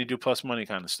big when you do plus money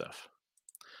kind of stuff.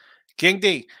 King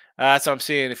D, that's what I'm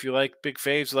seeing. If you like big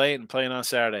faves late and playing on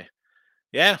Saturday.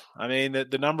 Yeah, I mean,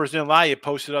 the numbers didn't lie. You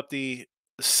posted up the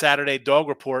Saturday dog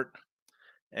report,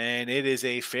 and it is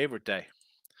a favorite day.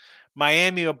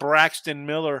 Miami or Braxton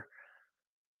Miller.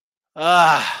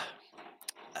 Kind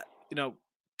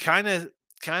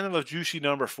of a juicy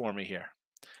number for me here.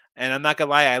 And I'm not going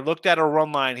to lie, I looked at a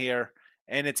run line here,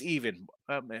 and it's even.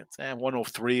 It's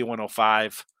 103,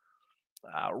 105.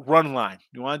 Run line.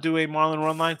 You want to do a Marlin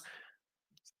run line?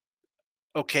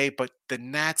 Okay, but the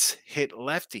Nats hit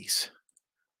lefties.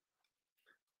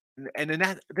 And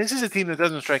this is a team that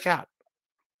doesn't strike out.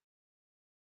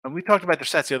 And we talked about their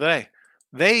stats the other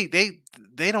day.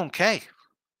 They don't K.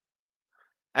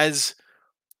 As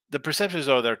the perceptions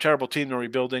are, they're a terrible team, they're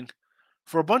rebuilding.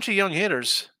 For a bunch of young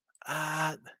hitters,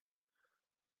 I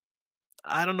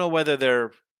don't know whether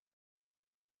they're.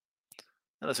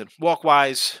 Listen,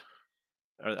 walk-wise,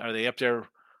 are they up there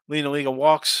leading the league in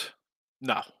walks?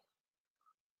 No.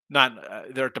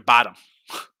 Not. They're at the bottom.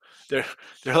 They're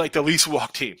like the least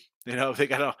walk team. They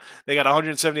got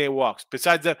 178 walks.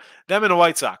 Besides them and the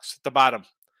White Sox at the bottom.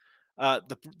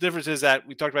 The difference is that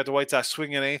we talked about the White Sox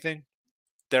swinging anything.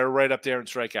 They're right up there in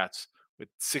strikeouts with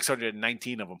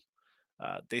 619 of them.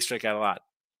 They strike out a lot.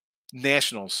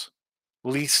 Nationals,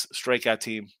 least strikeout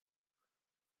team.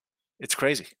 It's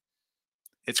crazy.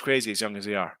 It's crazy as young as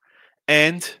they are.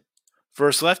 And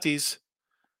versus lefties,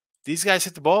 these guys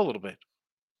hit the ball a little bit.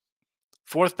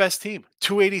 Fourth best team,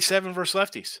 287 versus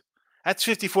lefties. That's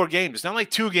 54 games. It's not like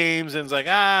 2 games and it's like,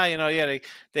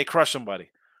 they crush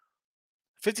somebody.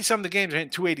 50-something games are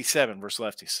hitting 287 versus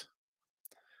lefties.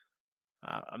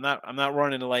 I'm not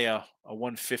running to lay a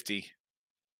 150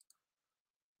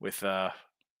 with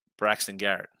Braxton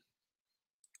Garrett.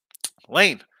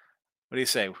 Lane, what do you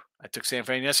say? I took San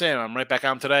Fran yesterday and I'm right back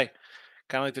on today.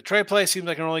 Kind of like the trade play. Seems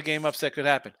like an early game upset could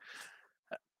happen.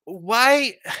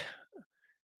 Why?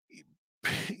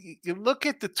 You look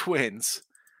at the Twins,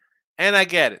 and I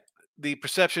get it. The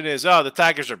perception is, the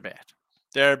Tigers are bad.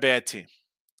 They're a bad team.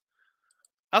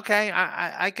 Okay,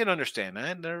 I can understand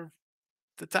that. They're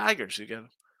the Tigers. You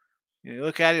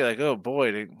look at it like, oh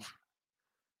boy,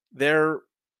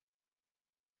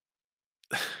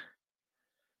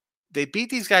 they beat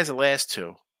these guys the last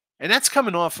 2, and that's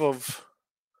coming off of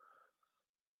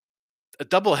a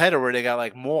doubleheader where they got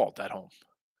like mauled at home.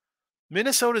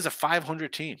 Minnesota's a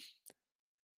 500 team.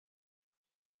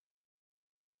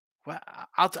 Well,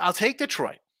 I'll take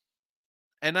Detroit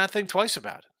and not think twice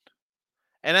about it.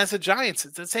 And as the Giants,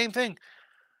 it's the same thing.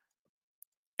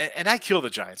 And I kill the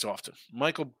Giants often.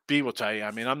 Michael B will tell you. I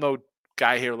mean, I'm no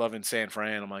guy here loving San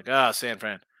Fran. I'm like, San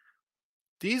Fran.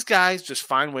 These guys just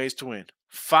find ways to win.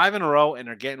 5 in a row, and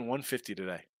they're getting 150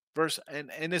 today.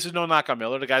 And this is no knock on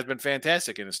Miller. The guy's been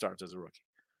fantastic in his starts as a rookie.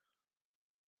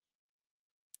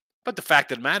 But the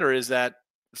fact of the matter is that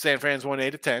San Fran's won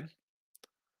 8 of 10.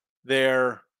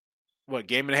 They're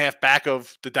game and a half back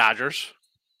of the Dodgers.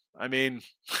 I mean,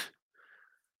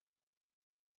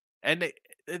 and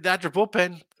the Dodger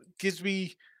bullpen gives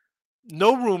me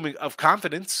no room of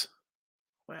confidence.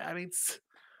 I mean,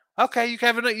 okay, you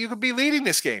could be leading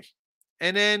this game,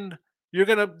 and then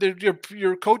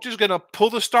your coach is gonna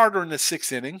pull the starter in the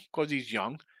 6th inning because he's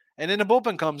young, and then the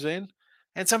bullpen comes in,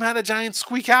 and somehow the Giants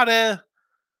squeak out a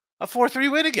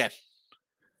 4-3 win again.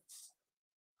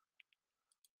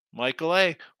 Michael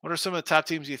A., what are some of the top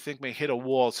teams you think may hit a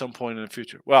wall at some point in the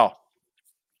future? Well,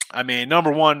 I mean,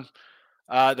 number one,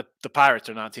 the Pirates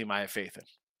are not a team I have faith in.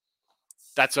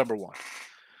 That's number one.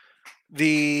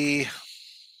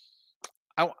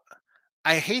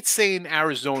 I hate saying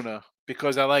Arizona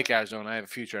because I like Arizona. I have a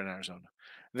future in Arizona.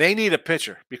 They need a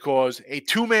pitcher because a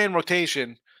two-man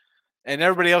rotation and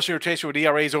everybody else in your rotation with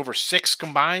ERAs over 6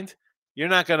 combined, you're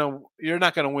not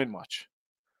gonna win much.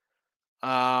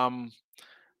 Um,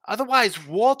 Otherwise,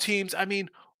 wall teams. I mean,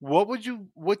 what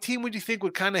team would you think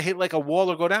would kind of hit like a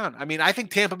wall or go down? I mean, I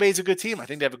think Tampa Bay is a good team. I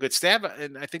think they have a good staff,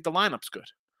 and I think the lineup's good.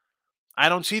 I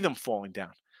don't see them falling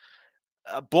down.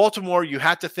 Baltimore, you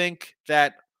have to think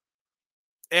that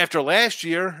after last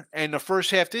year and the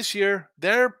first half this year,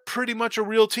 they're pretty much a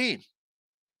real team.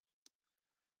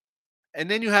 And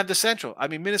then you have the Central. I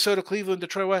mean, Minnesota, Cleveland,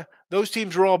 Detroit, those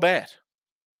teams are all bad.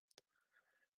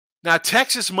 Now,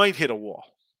 Texas might hit a wall.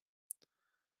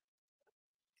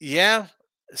 Yeah,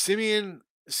 Simeon,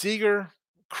 Seager,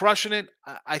 crushing it.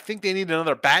 I think they need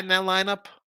another bat in that lineup.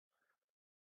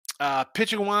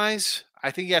 Pitching wise,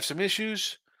 I think you have some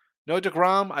issues. No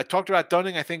DeGrom. I talked about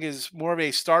Dunning. I think is more of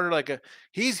a starter.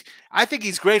 He's. I think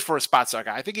he's great for a spot start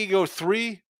guy. I think he can go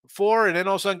 3, 4, and then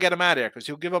all of a sudden get him out of there because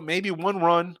he'll give up maybe one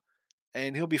run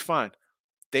and he'll be fine.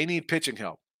 They need pitching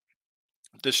help.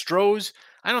 The Stros,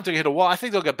 I don't think hit a wall. I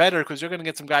think they'll get better because they're going to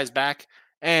get some guys back,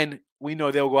 and we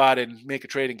know they'll go out and make a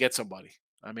trade and get somebody.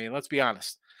 I mean, let's be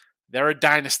honest. They're a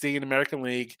dynasty in the American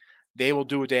League. They will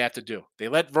do what they have to do. They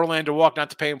let Verlander walk not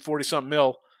to pay him 40-something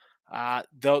mil.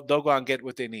 They'll go out and get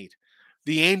what they need.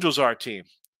 The Angels are a team.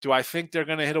 Do I think they're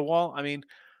going to hit a wall? I mean,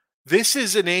 this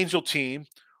is an Angel team.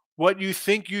 What you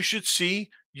think you should see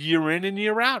year in and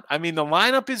year out. I mean, the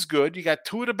lineup is good. You got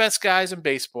two of the best guys in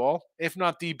baseball, if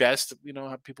not the best. You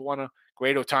know, people want to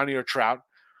grade Ohtani or Trout.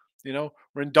 You know,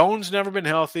 Rendon's never been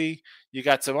healthy. You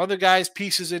got some other guys,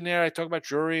 pieces in there. I talk about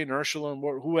Drury and Urshela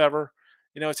and whoever.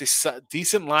 You know, it's a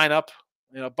decent lineup.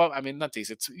 You know, but I mean, not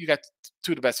decent. You got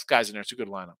two of the best guys in there. It's a good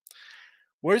lineup.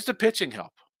 Where's the pitching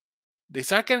help? They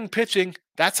start getting pitching.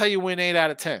 That's how you win 8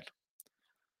 out of 10.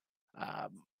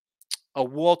 A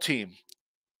wall team.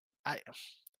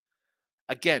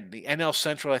 Again, the NL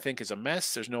Central I think is a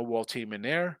mess. There's no wall team in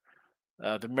there.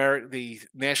 The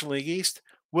National League East.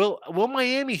 Will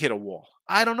Miami hit a wall?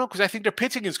 I don't know because I think their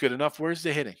pitching is good enough. Where's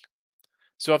the hitting?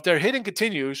 So if their hitting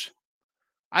continues,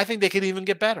 I think they could even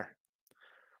get better.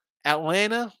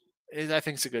 Atlanta I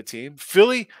think it's a good team.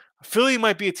 Philly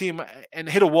might be a team and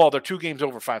hit a wall. They're 2 games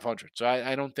over 500. So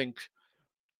I don't think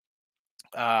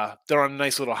they're on a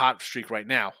nice little hot streak right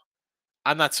now.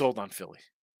 I'm not sold on Philly.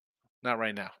 Not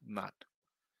right now. I'm not.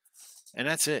 And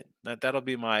that's it. That'll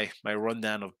be my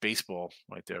rundown of baseball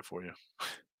right there for you.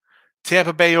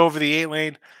 Tampa Bay over the 8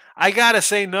 lane. I gotta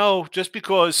say no, just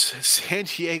because San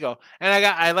Diego. And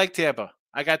I like Tampa.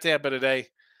 I got Tampa today.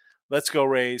 Let's go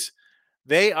Rays.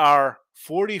 They are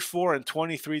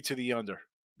 44-23 to the under.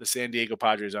 The San Diego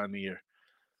Padres on the year.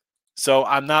 So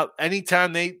I'm not.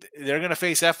 Anytime they're gonna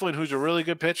face Eflin, who's a really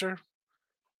good pitcher.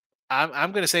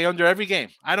 I'm gonna say under every game.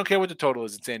 I don't care what the total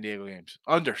is in San Diego games.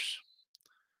 Unders.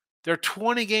 They're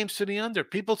 20 games to the under.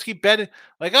 People keep betting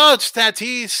like, oh, it's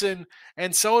Tatis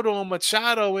and Soto and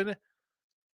Machado, and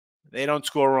they don't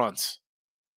score runs.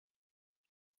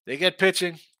 They get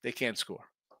pitching, they can't score.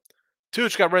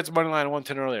 Tooch got Reds money line at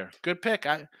 110 earlier. Good pick.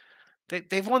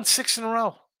 They've won 6 in a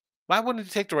row. Why wouldn't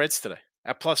you take the Reds today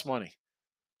at plus money?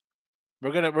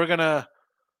 We're gonna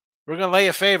lay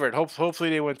a favorite.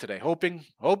 Hopefully they win today. Hoping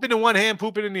in one hand,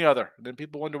 pooping in the other. And then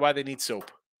people wonder why they need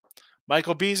soap.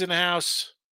 Michael B's in the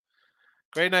house.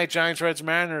 Great night, Giants, Reds,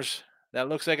 Mariners. That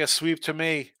looks like a sweep to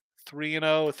me. 3-0,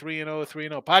 3-0,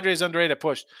 3-0. Padres underrated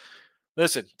push.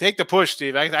 Listen, take the push,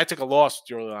 Steve. I took a loss with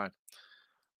your line.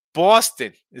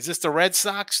 Boston. Is this the Red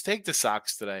Sox? Take the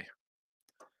Sox today.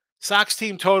 Sox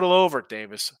team total over,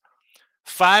 Davis.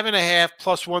 5.5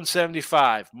 plus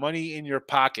 175. Money in your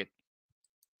pocket.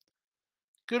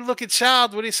 Good looking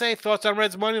child. What do you say? Thoughts on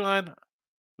Reds money line?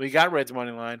 We got Reds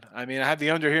money line. I mean, I have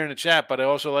the under here in the chat, but I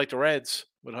also like the Reds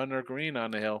with Hunter Green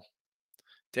on the hill.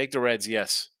 Take the Reds,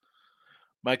 yes.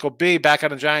 Michael B. back on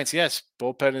the Giants, yes.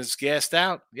 Bullpen is gassed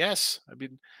out, yes. I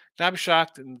mean, I'm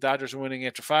shocked, and the Dodgers are winning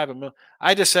after 5.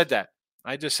 I just said that.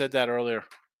 Earlier.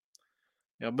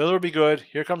 You know, Miller will be good.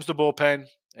 Here comes the bullpen,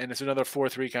 and it's another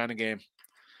 4-3 kind of game.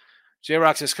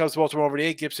 J-Rock says Cubs Baltimore over the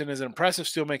 8. Gibson is impressive,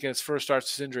 still making his first start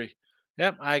since injury.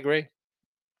 Yep, I agree.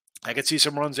 I could see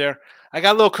some runs there. I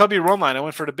got a little Cubby run line. I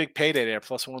went for the big payday there,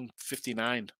 plus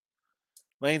 159.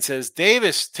 Lane says,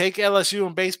 Davis, take LSU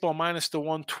in baseball minus the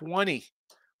 120.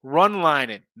 Run line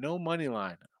it. No money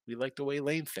line. We like the way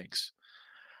Lane thinks.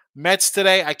 Mets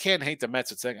today. I can't hate the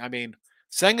Mets.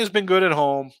 Senga's been good at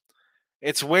home.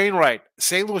 It's Wainwright.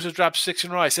 St. Louis has dropped 6 in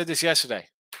a row. I said this yesterday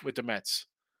with the Mets.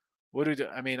 What do we do?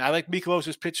 I mean, I like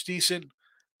Mikolas's pitch decent,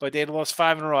 but they had lost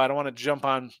 5 in a row. I don't want to jump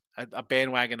on a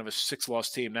bandwagon of a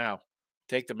 6-loss team now.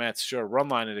 Take the Mets. Sure. Run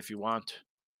line it if you want.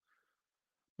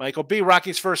 Michael B.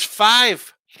 Rockies first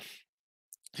 5.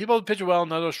 People pitch well,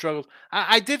 another struggled.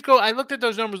 I looked at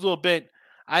those numbers a little bit.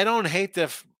 I don't hate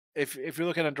if you're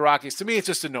looking at the Rockies. To me, it's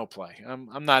just a no play.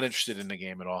 I'm not interested in the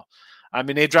game at all. I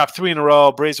mean, they dropped 3 in a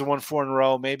row. Braves have won 4 in a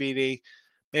row. Maybe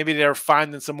they're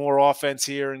finding some more offense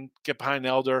here and get behind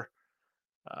Elder.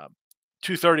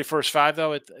 230 first 5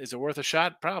 though. Is it worth a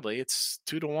shot? Probably. It's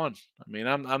 2-1. I mean,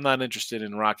 I'm not interested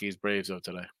in Rockies Braves though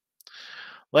today.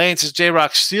 Lane says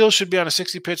J-Rock Steele should be on a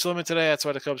 60 pitch limit today. That's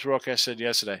what the Cubs broadcast said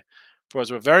yesterday.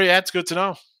 That's good to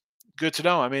know. Good to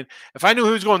know. I mean, if I knew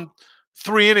he was going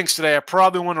 3 innings today, I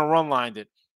probably wouldn't have run lined it.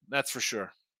 That's for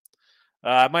sure.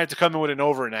 I might have to come in with an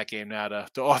over in that game now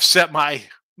to offset my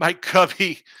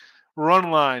Cubby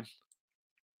run line.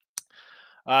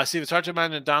 Steven Sargent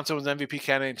and Donson was MVP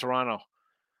candidate in Toronto.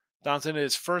 Donson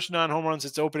is first non-home run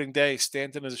since opening day.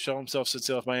 Stanton has shown himself since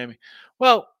he left Miami.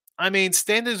 Well, I mean,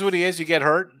 Stanton is what he is. You get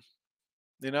hurt.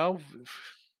 You know,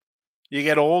 you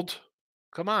get old.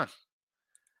 Come on.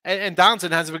 And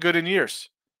Donaldson hasn't been good in years.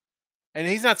 And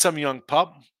he's not some young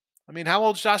pup. I mean, how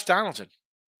old is Josh Donaldson?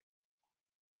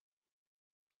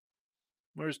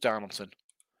 Where's Donaldson?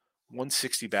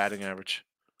 160 batting average.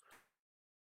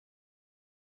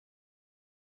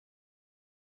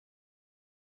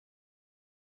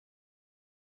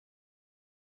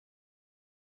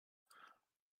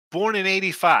 Born in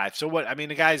 85. So what? I mean,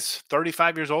 the guy's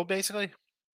 35 years old, basically.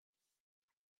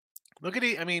 Look at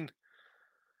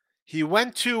he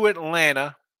went to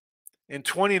Atlanta in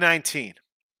 2019.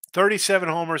 37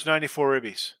 homers, 94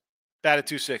 ribbies. Batted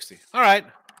 260. All right.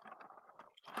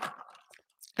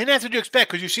 And that's what you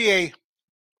expect because you see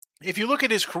if you look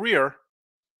at his career,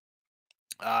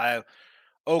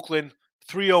 Oakland,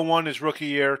 301 his rookie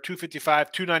year,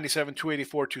 255, 297,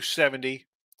 284, 270.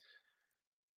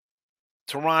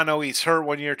 Toronto, he's hurt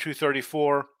 1 year,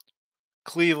 234.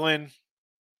 Cleveland,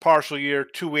 partial year,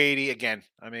 280. Again,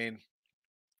 I mean,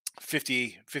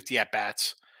 50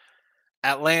 at-bats.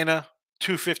 Atlanta,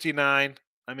 259.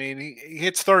 I mean, he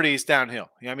hits 30s downhill.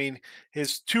 I mean,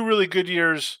 his 2 really good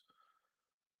years,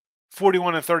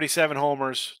 41 and 37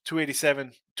 homers,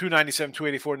 287, 297,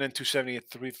 284, and then 270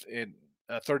 and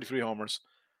 33 homers.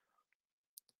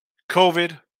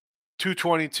 COVID,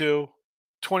 222,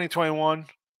 2021,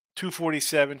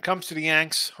 247. Comes to the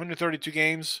Yanks, 132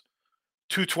 games,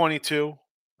 222.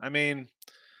 I mean,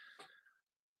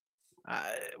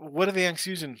 what are the Yanks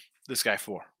using this guy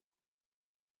for?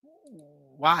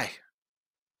 Why?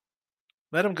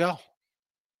 Let him go.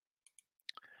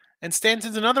 And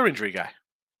Stanton's another injury guy.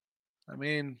 I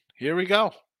mean, here we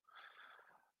go.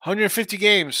 150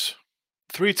 games,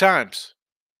 3 times.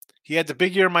 He had the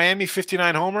big year in Miami,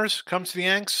 59 homers, comes to the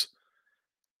Yanks.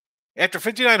 After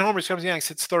 59 homers, comes to the Yanks,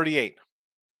 hits 38.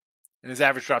 And his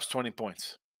average drops 20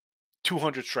 points.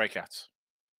 200 strikeouts.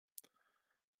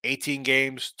 18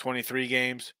 games, 23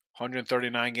 games,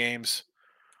 139 games,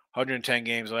 110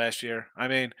 games last year. I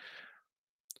mean,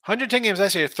 110 games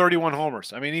last year, 31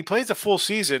 homers. I mean, he plays a full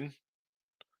season.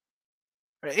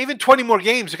 Even 20 more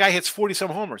games, the guy hits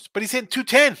 40-some homers. But he's hitting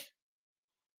 210.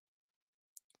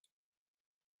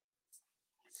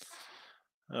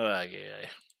 Okay.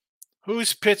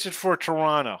 Who's pitching for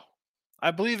Toronto?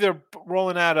 I believe they're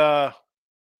rolling out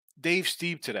Dave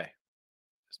Steve today.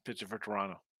 He's pitching for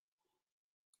Toronto.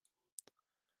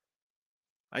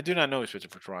 I do not know who's pitching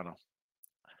for Toronto.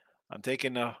 I'm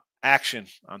taking action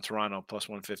on Toronto plus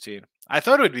 115. I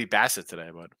thought it would be Bassett today,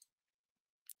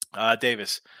 but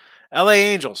Davis. LA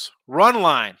Angels, run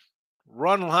line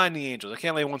the Angels. I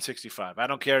can't lay 165. I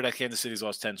don't care that Kansas City's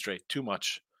lost 10 straight. Too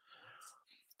much.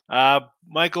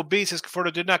 Michael B says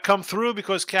Conforto did not come through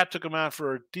because Cap took him out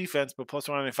for defense, but plus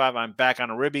 195. I'm back on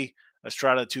a ribby.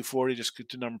 Estrada 240. Just good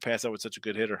to number pass out with such a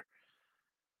good hitter.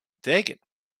 Take it.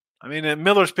 I mean,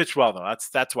 Miller's pitched well though.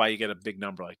 That's why you get a big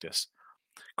number like this.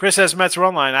 Chris has Mets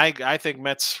run line. I think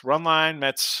Mets run line,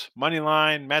 Mets money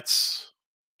line, Mets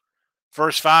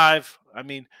first 5. I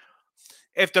mean,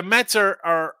 if the Mets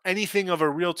are anything of a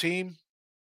real team,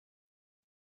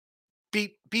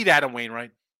 beat Adam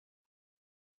Wainwright.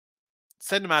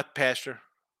 Send him out to pasture.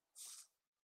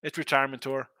 It's retirement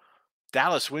tour.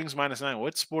 Dallas Wings -9.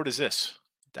 What sport is this?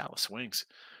 Dallas Wings.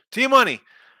 Team money.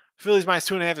 Phillies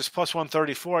 -2.5 is plus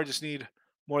 134. I just need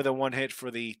more than 1 hit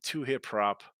for the 2-hit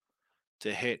prop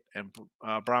to hit. And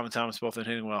Braun and Thomas both been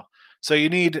hitting well. So you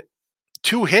need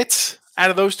 2 hits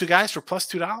out of those 2 guys for plus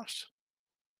 $2.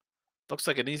 Looks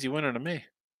like an easy winner to me.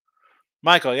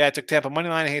 Michael, yeah, I took Tampa money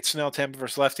line. I hate Snell. Tampa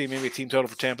versus lefty. Maybe a team total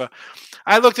for Tampa.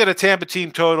 I looked at a Tampa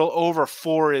team total. Over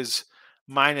 4 is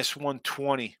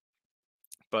 -120.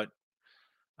 But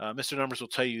Mr. Numbers will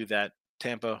tell you that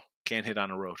Tampa can't hit on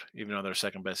the road, even though they're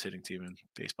second best hitting team in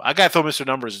baseball. I got to throw Mr.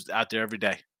 Numbers out there every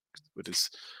day with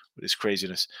his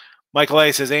craziness. Michael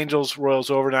A says Angels, Royals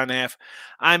over 9.5.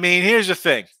 I mean, here's the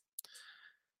thing.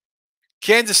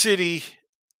 Kansas City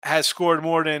has scored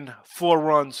more than 4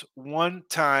 runs one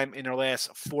time in their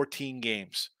last 14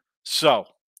 games. So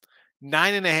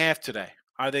 9.5 today.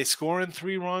 Are they scoring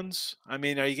 3 runs? I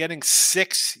mean, are you getting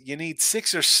 6? You need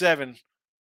 6 or 7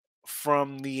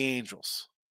 from the Angels.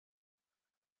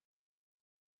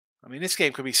 I mean, this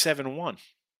game could be 7-1,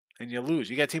 and you lose.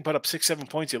 You got a team put up 6, 7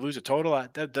 points, you lose a total.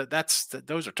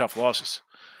 Those are tough losses.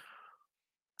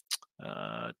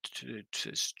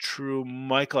 It's true,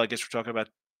 Michael. I guess we're talking about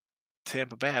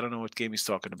Tampa Bay. I don't know what game he's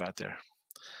talking about there.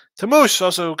 Tamush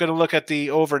also going to look at the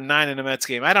over 9 in the Mets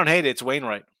game. I don't hate it. It's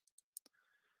Wainwright.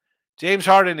 James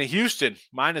Harden to Houston,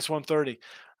 minus 130.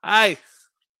 I'm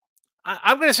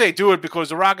going to say do it because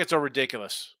the Rockets are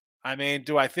ridiculous. I mean,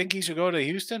 do I think he should go to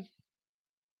Houston?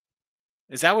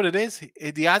 Is that what it is?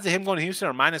 The odds of him going to Houston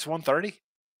are minus 130?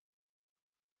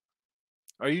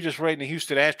 Or are you just rating the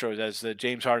Houston Astros as the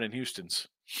James Harden Houstons?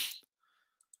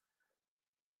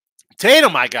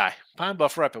 Tatum, my guy. Pine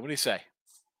Bluff Reppin'. What do you say?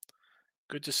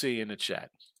 Good to see you in the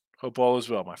chat. Hope all is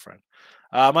well, my friend.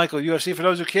 Michael, UFC for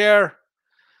those who care.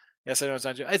 Yes, I know it's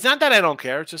not. It's not that I don't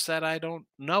care. It's just that I don't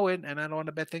know it, and I don't want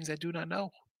to bet things I do not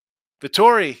know.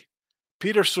 Vittori,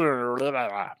 Peterson,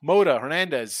 Moda,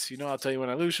 Hernandez. You know, I'll tell you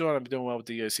when I lose, Sean. I'm doing well with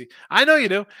the UFC. I know you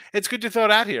do. It's good to throw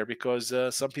it out here because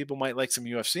some people might like some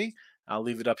UFC. I'll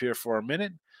leave it up here for a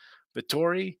minute.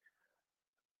 Vittori,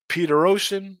 Peter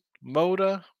Ocean,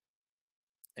 Moda,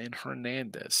 and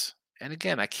Hernandez. And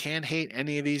again, I can't hate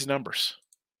any of these numbers.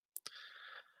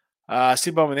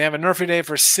 Steve Bowman, they have a Nerfy day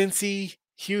for Cincy,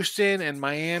 Houston, and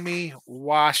Miami,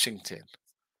 Washington.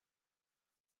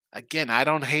 Again, I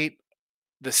don't hate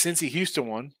the Cincy-Houston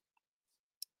one.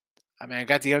 I mean, I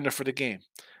got the under for the game.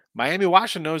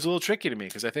 Miami-Washington is a little tricky to me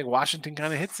because I think Washington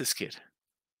kind of hits this kid.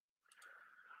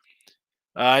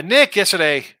 Nick,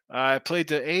 yesterday, I played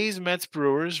the A's, Mets,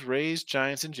 Brewers, Rays,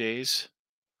 Giants, and Jays.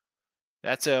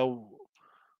 That's a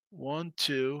 1,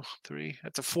 2, 3.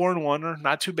 That's a 4-1-er.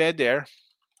 Not too bad there.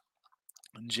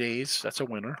 And Jays, that's a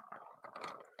winner.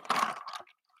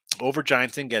 Over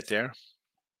Giants didn't get there.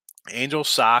 Angels,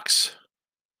 Sox.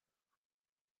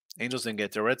 Angels didn't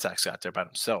get there. Red Sox got there by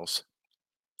themselves.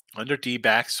 Under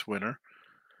D-backs, winner.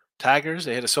 Tigers,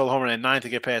 they hit a solo homer in 9th to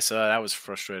get past. That was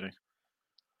frustrating.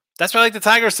 That's why I like the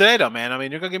Tigers today, though, man. I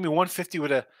mean, you're going to give me 150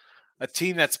 with a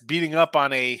team that's beating up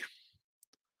on a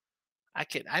 – I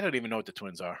don't even know what the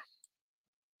Twins are.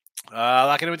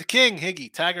 Locking in with the King,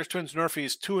 Higgy. Tigers, Twins,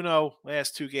 Nerfies, 2-0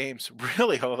 last 2 games.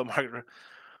 Really, all the market.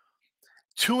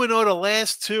 2-0 the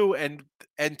last 2,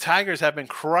 and Tigers have been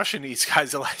crushing these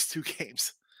guys the last 2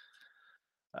 games.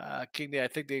 King, I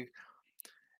think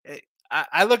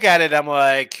I look at it, I'm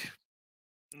like,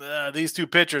 these 2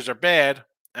 pitchers are bad,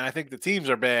 and I think the teams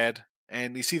are bad,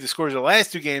 and you see the scores of the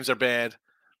last 2 games are bad,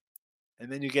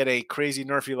 and then you get a crazy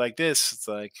Nerfy like this. It's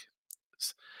like,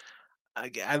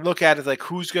 I look at it like,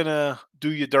 who's going to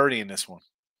do you dirty in this one?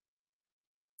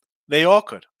 They all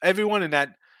could. Everyone in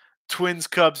that Twins,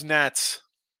 Cubs, Nats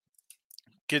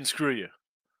can screw you.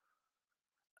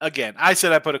 Again, I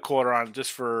said I put a quarter on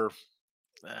just for,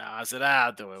 I said,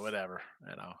 I'll do it, whatever.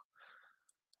 You know,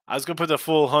 I was going to put the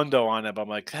full hundo on it, but I'm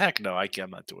like, heck no, I'm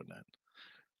not doing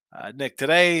that. Nick,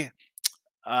 today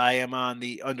I am on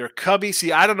the under Cubby.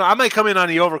 See, I don't know. I might come in on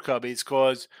the over Cubbies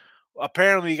because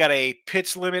apparently you got a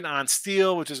pitch limit on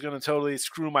Steele, which is going to totally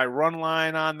screw my run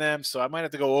line on them. So I might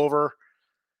have to go over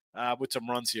with some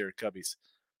runs here, Cubbies.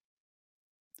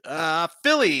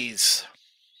 Phillies.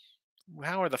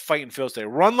 How are the fighting Phils today?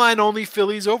 Run line only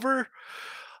Phillies over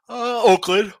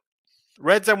Oakland.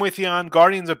 Reds, I'm with you on.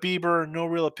 Guardians of Bieber, no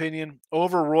real opinion.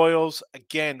 Over Royals.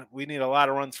 Again, we need a lot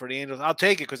of runs for the Angels. I'll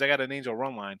take it because I got an Angel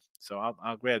run line. So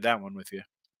I'll grab that one with you.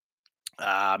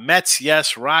 Mets,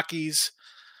 yes. Rockies.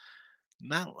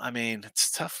 Not. I mean,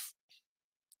 it's tough.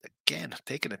 Again,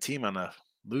 taking a team on a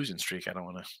losing streak, I don't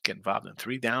want to get involved in.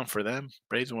 3 down for them.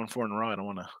 Braves won 4 in a row. I don't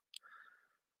want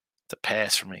to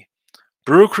pass for me.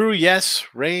 Brew Crew, yes.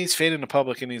 Rays, fade in the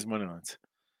public in these money lines.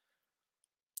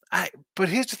 But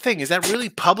here's the thing. Is that really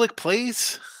public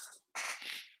plays?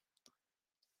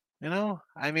 You know?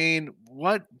 I mean,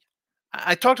 what?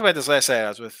 I talked about this last night. I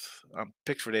was with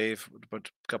Picks for Dave with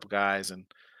a couple guys, and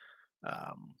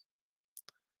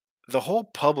the whole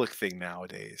public thing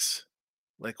nowadays,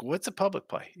 like, what's a public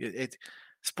play?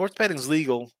 Sports betting is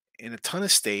legal in a ton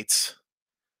of states.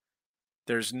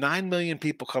 There's 9 million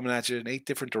people coming at you in 8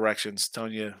 different directions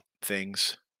telling you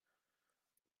things.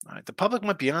 All right, the public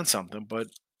might be on something, but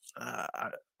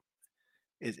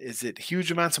Is it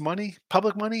huge amounts of money,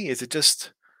 public money? Is it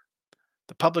just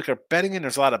the public are betting and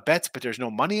there's a lot of bets, but there's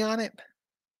no money on it?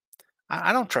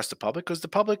 I don't trust the public because the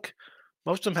public,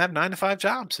 most of them have 9 to 5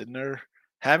 jobs and they're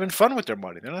having fun with their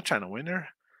money. They're not trying to win. They're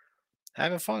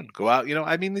having fun. Go out,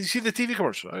 I mean, you see the TV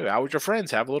commercial. "Hey, out with your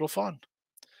friends, have a little fun.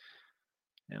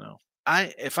 You know,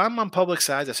 if I'm on public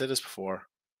sides, I said this before.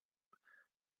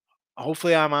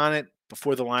 Hopefully, I'm on it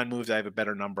before the line moves. I have a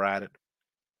better number at it,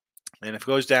 and if it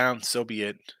goes down, so be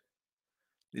it.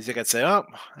 At least I could say, "Oh,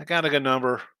 I got a good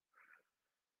number."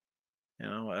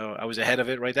 I was ahead of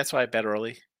it, right? That's why I bet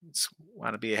early.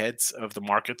 Want to be ahead of the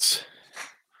markets.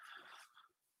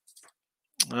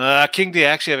 King D, I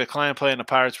actually have a client playing the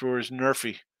Pirates Brewers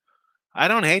Nerfy. I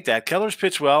don't hate that. Keller's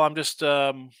pitched well. I'm just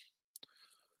a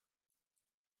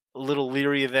little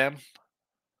leery of them.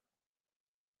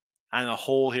 On the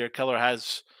whole here, Keller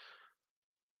has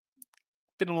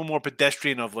been a little more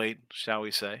pedestrian of late, shall we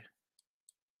say.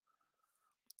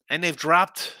 And they've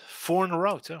dropped 4 in a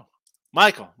row, too.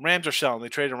 Michael, Rams are selling. They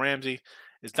traded Ramsey.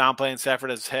 Is downplaying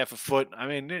Stafford as half a foot. I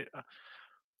mean,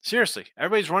 seriously,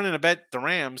 everybody's running to bet the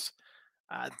Rams.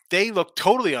 They looked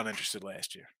totally uninterested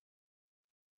last year.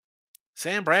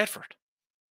 Sam Bradford.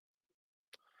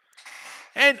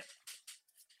 And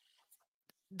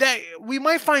we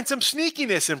might find some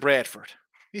sneakiness in Bradford.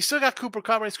 He's still got Cooper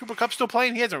Kupp, right? Is Cooper Kupp still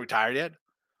playing? He hasn't retired yet.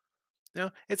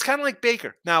 It's kind of like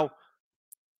Baker. Now,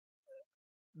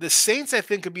 the Saints, I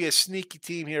think, could be a sneaky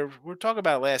team here. We were talking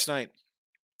about it last night,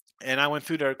 and I went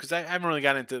through there because I haven't really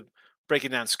gotten into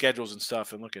breaking down schedules and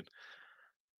stuff and looking.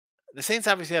 The Saints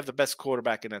obviously have the best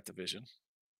quarterback in that division.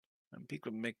 And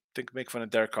people make fun of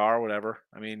Derek Carr or whatever.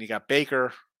 I mean, you got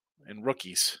Baker and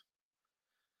rookies.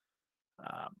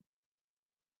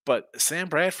 But Sam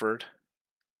Bradford,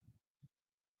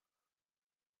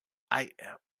 I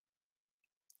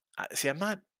see. I'm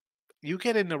not. You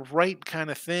get in the right kind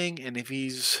of thing, and if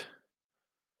you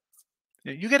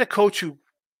get a coach who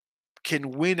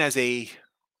can win as a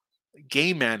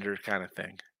game manager kind of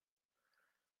thing.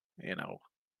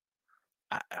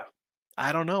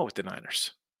 I don't know with the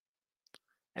Niners.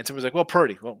 And someone's like, well,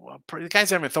 Purdy. Well, Purdy, the guys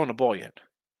haven't even thrown the ball yet.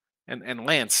 And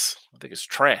Lance, I think, is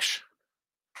trash.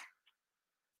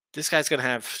 This guy's going to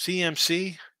have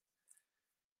CMC.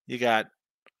 You got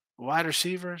wide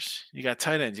receivers. You got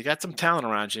tight ends. You got some talent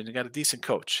around you, and you got a decent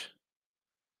coach.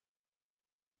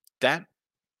 That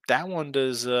one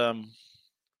does. I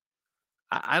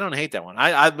don't hate that one.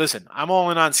 I listen. I'm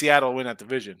all in on Seattle to win that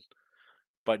division,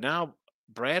 but now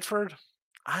Bradford,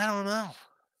 I don't know.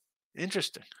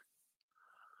 Interesting.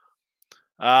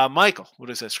 Michael, what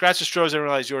is that? Scratch the straws and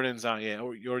realize Jordan's out. Yeah,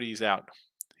 Jordy's out.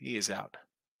 He is out.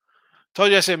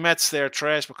 Told you I said Mets, they're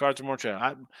trash, but Cards are more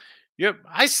trash.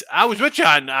 I was with you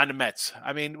on the Mets.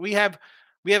 I mean, we have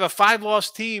a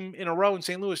 5-loss team in a row in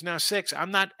St. Louis, now 6.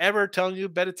 I'm not ever telling you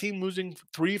bet a team losing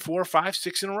 3, 4, 5,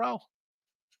 6 in a row.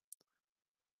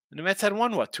 And the Mets had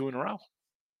won, 2 in a row.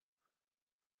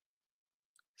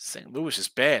 St. Louis is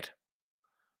bad.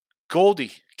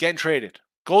 Goldie getting traded.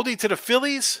 Goldie to the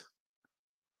Phillies.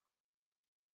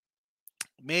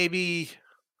 Maybe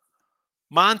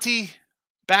Monty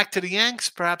back to the Yanks,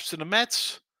 perhaps to the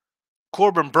Mets.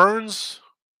 Corbin Burns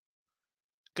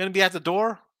going to be at the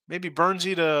door. Maybe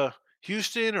Burnsy to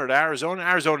Houston or to Arizona.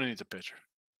 Arizona needs a pitcher.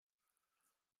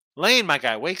 Lane, my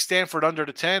guy. Wake Stanford under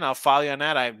the 10. I'll follow you on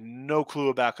that. I have no clue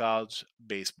about college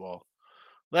baseball.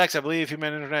 Lex, I believe he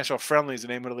meant international friendlies, the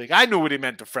name of the league. I knew what he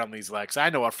meant to friendlies, Lex. I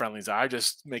know what friendlies are. I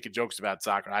just making jokes about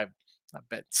soccer. I'm not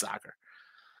betting soccer.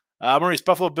 Maurice,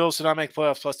 Buffalo Bills did not make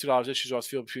playoffs, plus $2. Issues off the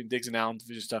field between Diggs and Allen,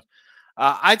 division stuff.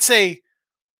 I'd say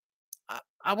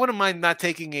I wouldn't mind not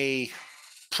taking a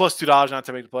plus $2 not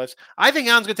to make the playoffs. I think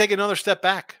Allen's going to take another step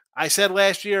back. I said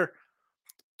last year,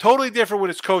 totally different with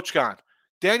his coach gone.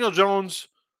 Daniel Jones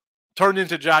turned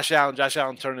into Josh Allen. Josh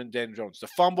Allen turned into Daniel Jones. The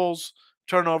fumbles,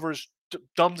 turnovers,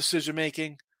 dumb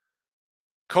decision-making,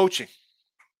 coaching.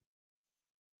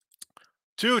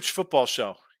 Huge football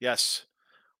show. Yes.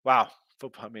 Wow.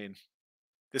 Football. I mean,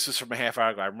 this is from a half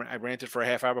hour ago. I ranted for a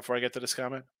half hour before I get to this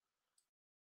comment.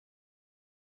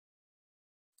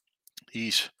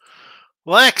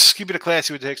 Lex, keep it a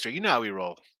classy with the Hickster. You know how we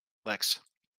roll, Lex.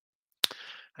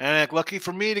 And lucky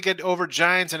for me to get over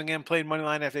Giants and again played money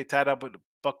line after they tied up with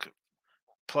Buck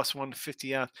plus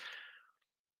 150 out.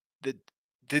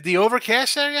 Did the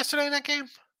overcast there yesterday in that game?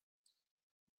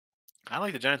 I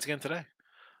like the Giants again today.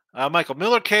 Michael,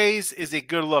 Miller K's is a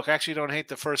good look. I actually don't hate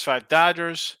the first 5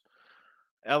 Dodgers.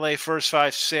 LA first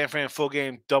 5, San Fran full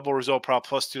game, double result prop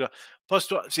plus 2. Plus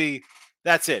 2. See,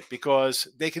 that's it because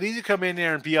they could easily come in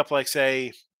there and be up like,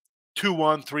 say,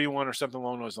 2-1, 3-1 or something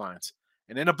along those lines.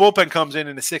 And then the bullpen comes in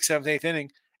the 6th, 7th, 8th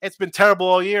inning It's been terrible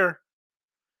all year.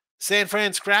 San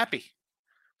Fran's crappy.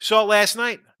 Saw it last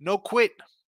night. No quit.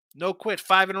 No quit.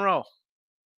 5 in a row.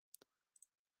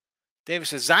 Davis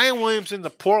says Zion Williamson to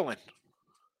Portland.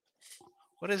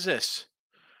 What is this?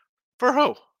 For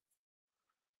who?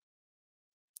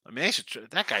 I mean,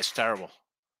 that guy's terrible.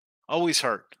 Always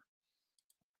hurt.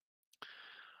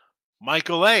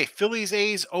 Michael A. Phillies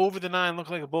A's over the 9. Look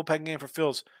like a bullpen game for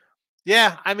Phils.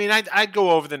 Yeah, I mean, I'd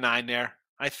go over the 9 there.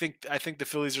 I think the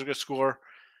Phillies are going to score,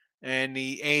 and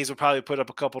the A's will probably put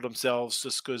up a couple themselves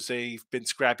just because they've been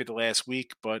scrappy the last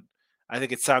week. But I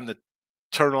think it's time to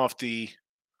turn off the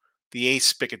A's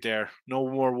spigot there. No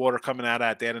more water coming out of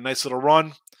that. They had a nice little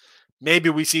run. Maybe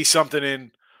we see something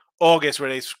in August where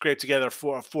they scrape together a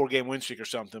 4-game win streak or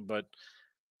something. But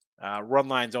run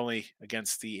lines only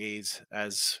against the A's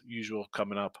as usual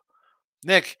coming up.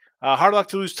 Nick, hard luck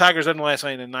to lose Tigers in the last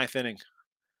night in the 9th inning.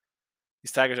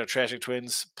 These Tigers are trashing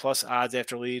Twins, plus odds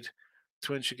after lead.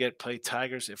 Twins should play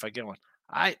Tigers if I get one.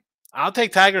 I'll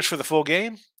take Tigers for the full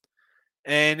game.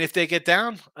 And if they get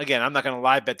down, again, I'm not going to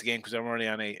live bet the game because I'm already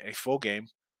on a full game.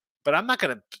 But I'm not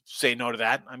going to say no to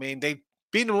that. I mean, they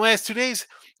beat them the last 2 days.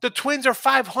 The Twins are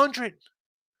 500.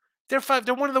 They're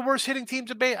one of the worst hitting teams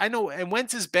in baseball. I know, and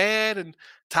Wentz is bad, and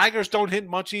Tigers don't hit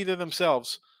much either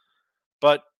themselves.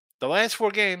 But the last 4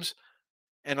 games,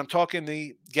 and I'm talking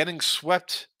the getting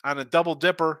swept on a double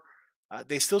dipper,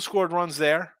 they still scored runs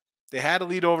there. They had a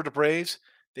lead over the Braves.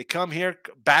 They come here,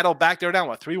 battle back. They're down,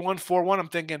 3-1, 4-1. I'm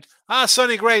thinking,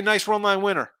 Sonny Gray, nice run line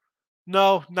winner.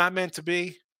 No, not meant to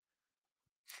be.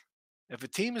 If a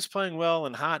team is playing well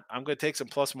and hot, I'm going to take some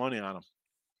plus money on them.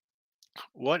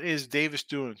 What is Davis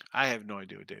doing? I have no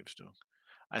idea what Davis is doing.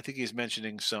 I think he's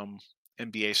mentioning some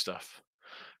NBA stuff.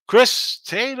 Chris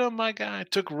Tatum, my guy,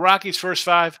 took Rockies first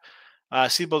 5.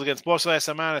 Seabold against Boston last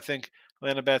time out. I think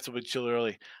Atlanta bats will be chill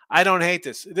early. I don't hate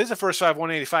this. This is a first 5,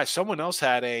 185. Someone else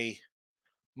had a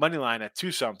money line at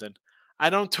 2-something. I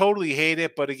don't totally hate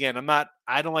it, but again,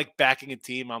 I don't like backing a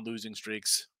team on losing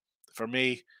streaks. For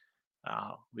me,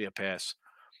 be a pass.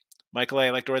 Michael A. I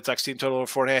like the Red Sox team total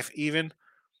over 4.5 even.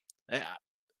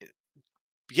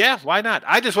 Yeah, why not?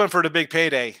 I just went for the big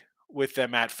payday with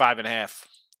them at 5.5,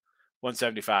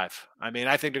 175. I mean,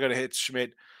 I think they're going to hit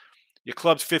Schmidt. Your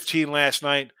club's 15 last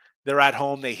night. They're at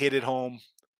home. They hit it home.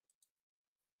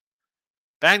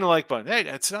 Bang the like button. Hey,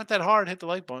 it's not that hard. Hit the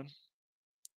like button.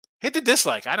 Hit the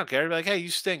dislike. I don't care. Be like, hey, you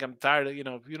stink. I'm tired of, you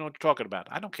know what you're talking about.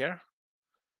 I don't care.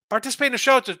 Participate in the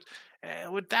show.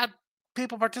 With that,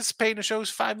 people participate in the show is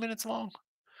 5 minutes long.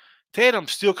 Tatum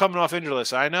still coming off injury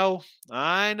list. I know.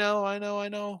 I'm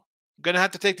going to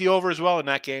have to take the over as well in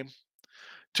that game.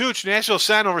 Tooch, Nashville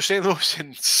Sound over St. Louis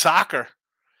in soccer.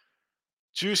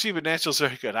 Juicy, but Nashville's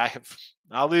very good.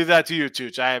 I'll leave that to you,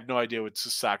 Tooch. I have no idea what the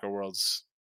soccer world's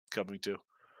coming to.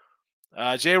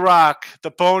 J-Rock,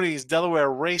 the Ponies, Delaware,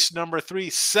 race number 3.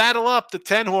 Saddle up the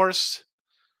 10-horse.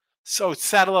 So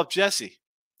saddle up Jesse.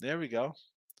 There we go.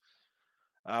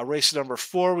 Race number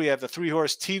 4, we have the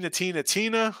 3-horse Tina.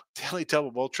 Daily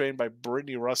Double, both trained by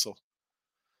Brittany Russell.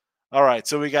 All right,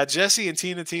 so we got Jesse and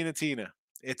Tina.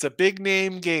 It's a big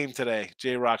name game today,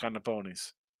 J-Rock on the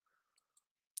Ponies.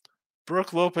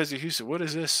 Brooke Lopez of Houston. What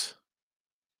is this?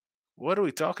 What are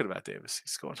we talking about, Davis?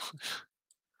 He's going on.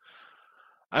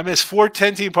 I missed 4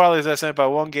 10-team parlays last night by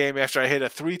 1 game after I hit a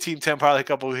 3-team 10 parlay a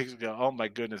couple of weeks ago. Oh, my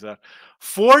goodness.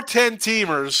 4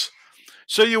 10-teamers.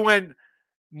 So you went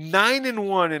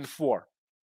 9-1 and 4.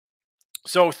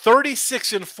 So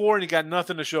 36-4, and you got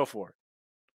nothing to show for it.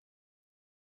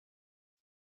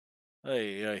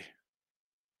 Hey.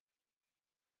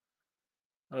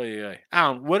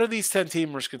 Alan, what do these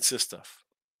 10-teamers consist of?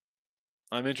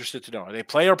 I'm interested to know. Are they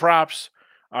player props?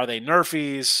 Are they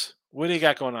nerfies? What do you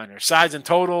got going on here? Sides and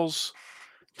totals?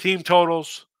 Team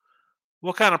totals?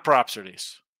 What kind of props are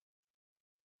these?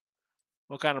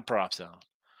 What kind of props, Alan?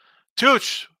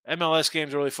 Tooch, MLS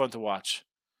games are really fun to watch.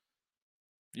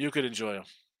 You could enjoy them.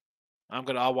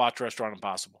 I'll watch Restaurant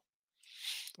Impossible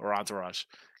or Entourage.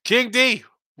 King D,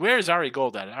 where is Ari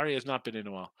Gold at? Ari has not been in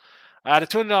a while. The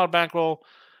 $200 bankroll,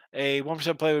 a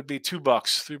 1% play would be $2,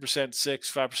 3%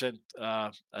 6, 5%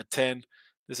 a 10.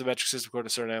 This is a metric system according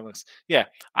to certain analysts. Yeah,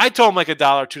 I told him like $1,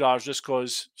 $2 just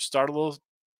because start a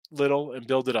little and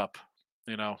build it up,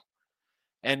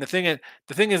 And the thing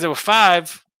is that with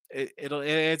 5, it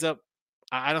ends up.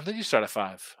 I don't think you start at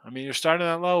 5. I mean, you're starting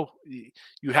that low.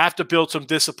 You have to build some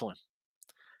discipline,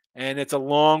 and it's a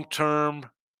long-term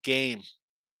game.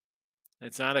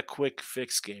 It's not a quick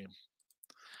fix game.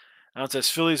 Now it says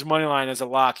Phillies money line as a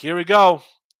lock. Here we go.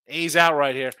 A's out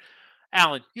right here.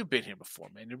 Alan, you've been here before,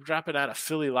 man. You're dropping out a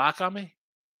Philly lock on me?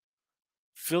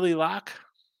 Philly lock?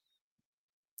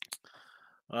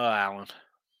 Oh, Allen.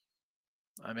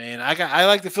 I mean, I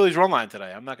like the Phillies run line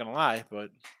today. I'm not gonna lie, but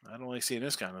I don't like seeing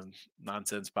this kind of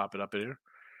nonsense popping up in here.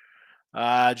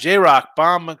 J Rock,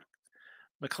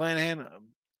 McClanahan,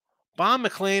 Bomb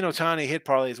McLean Otani hit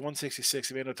parlay is 166.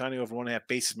 He made Otani over 1.5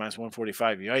 bases minus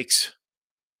 145. Yikes.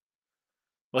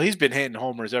 Well, he's been hitting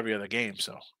homers every other game,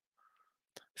 so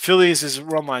Phillies his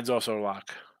run line's also a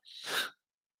lock.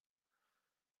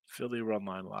 Philly run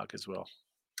line lock as well.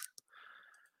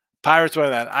 Pirates by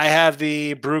that. I have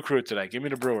the Brew Crew today. Give me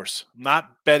the Brewers. I'm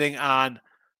not betting on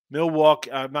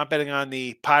Milwaukee. I'm not betting on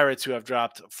the Pirates who have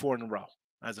dropped 4 in a row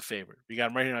as a favorite. We got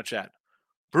them right here in our chat.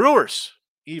 Brewers,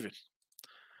 even.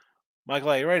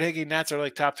 Michael A. You're right, Higgy. Nats are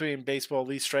like top 3 in baseball,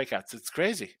 least strikeouts. It's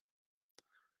crazy.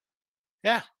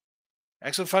 Yeah.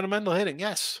 Excellent fundamental hitting,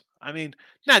 yes. I mean,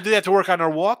 now do they have to work on their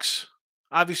walks?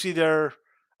 Obviously, they're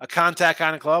a contact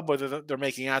kind of club, whether they're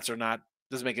making outs or not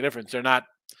doesn't make a difference. They're not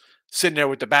sitting there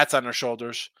with the bats on their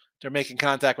shoulders. They're making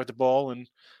contact with the ball and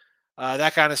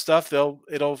that kind of stuff.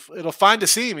 It'll find a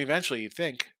seam eventually. You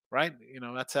think, right?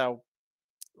 That's how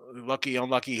lucky,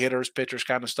 unlucky hitters, pitchers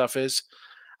kind of stuff is.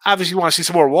 Obviously, you want to see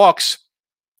some more walks,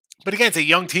 but again, it's a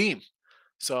young team,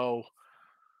 so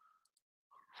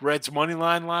Reds money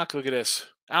line lock. Look at this.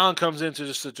 Allen comes in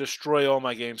to destroy all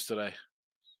my games today.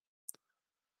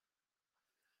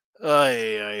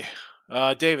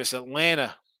 Davis,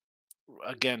 Atlanta.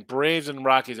 Again, Braves and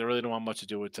Rockies, I really don't want much to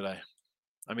do with today.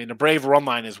 I mean, the Brave run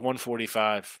line is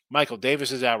 145. Michael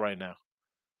Davis is out right now.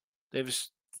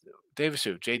 Davis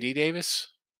who? J.D. Davis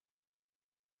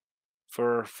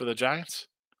for the Giants?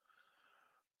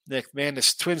 Nick, man,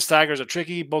 the Twins Tigers are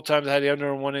tricky. Both times I had the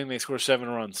under in 1 inning, they score 7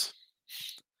 runs.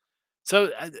 So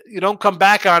you don't come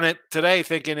back on it today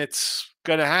thinking it's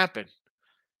going to happen.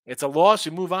 It's a loss.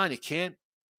 You move on. You can't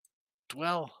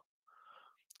dwell.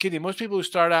 Kidding. Most people who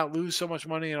start out lose so much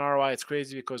money in ROI. It's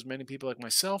crazy because many people like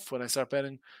myself, when I start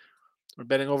betting, are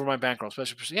betting over my bankroll.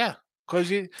 Especially, yeah, because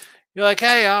you're like,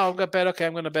 hey, I'm going to bet. Okay,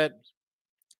 I'm going to bet.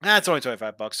 It's only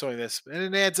 $25. It's only this.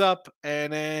 And it adds up.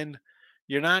 And then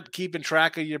you're not keeping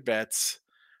track of your bets.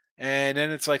 And then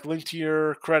it's like linked to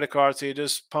your credit card. So you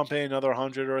just pump in another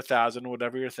 100 or 1,000,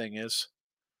 whatever your thing is.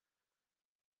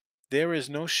 There is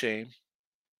no shame.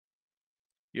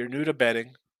 You're new to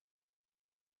betting.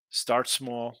 Start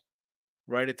small.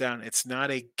 Write it down. It's not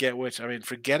a get rich. I mean,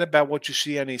 forget about what you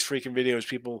see on these freaking videos.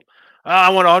 People, I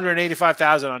want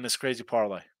 185,000 on this crazy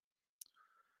parlay.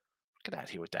 Get out of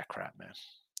here with that crap, man.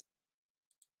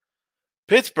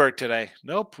 Pittsburgh today.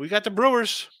 Nope. We got the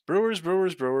Brewers.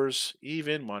 Brewers.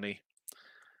 Even money.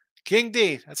 King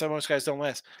D. That's how most guys don't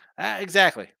last.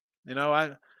 Exactly.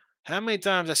 How many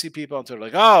times I see people on Twitter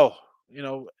like, oh,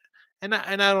 and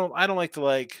I don't like to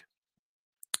like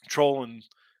troll and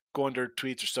go under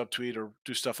tweets or subtweet or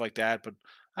do stuff like that. But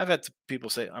I've had people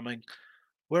say, I mean,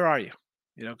 where are you?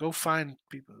 Go find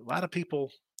people. A lot of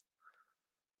people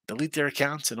delete their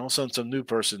accounts and all of a sudden some new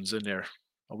person's in there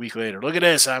a week later. Look at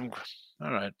this. I'm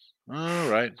all right. All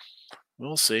right.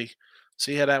 We'll see.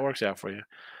 See how that works out for you.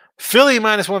 Philly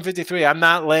minus 153. I'm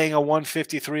not laying a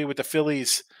 153 with the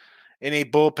Phillies in a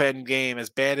bullpen game as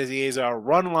bad as the A's are.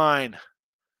 Run line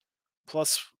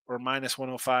plus or minus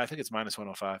 105. I think it's minus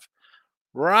 105.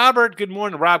 Robert, good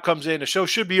morning. Rob comes in. The show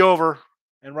should be over,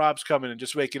 and Rob's coming and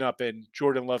just waking up in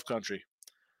Jordan Love country.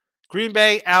 Green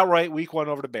Bay outright week 1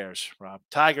 over the Bears, Rob.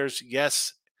 Tigers,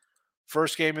 yes.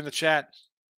 First game in the chat.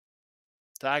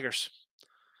 Tigers.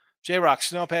 J-Rock,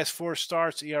 Snell past 4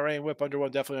 starts, ERA and whip under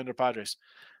 1, definitely under Padres.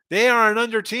 They are an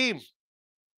under team.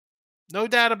 No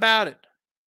doubt about it.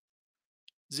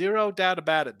 Zero doubt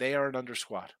about it. They are an under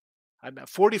squad. I'm at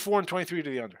 44 and 23 to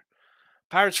the under.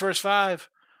 Pirates first 5.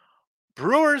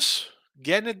 Brewers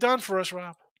getting it done for us,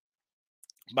 Rob.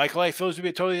 Michael A. Phillies would be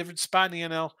a totally different spot in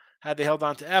the NL had they held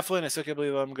on to Eflin. I still can't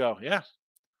believe they let him go. Yeah.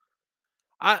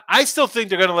 I still think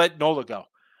they're going to let Nola go.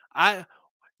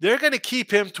 They're going to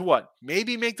keep him to what?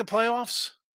 Maybe make the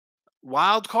playoffs?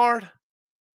 Wild card?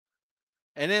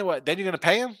 And then what? Then you're going to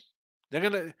pay him?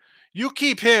 You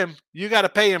keep him, you got to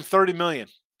pay him $30 million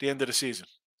at the end of the season.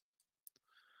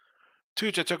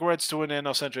 Tooch, I took Reds to win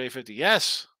NL Central 850.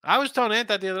 Yes. I was telling Ant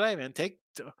that the other day, man.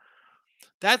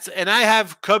 And I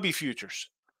have Cubby futures.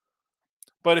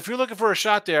 But if you're looking for a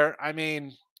shot there, I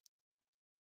mean,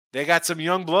 they got some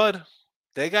young blood.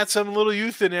 They got some little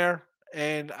youth in there.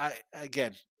 And I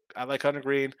like Hunter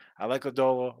Green. I like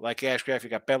Lodolo. I like Ashcraft. You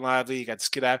got Ben Lively. You got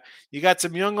Skidab. You got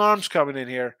some young arms coming in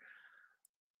here.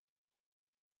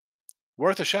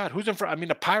 Worth a shot. Who's in front? I mean,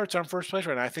 the Pirates are in first place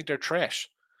right now. I think they're trash.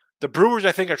 The Brewers,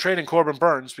 I think, are trading Corbin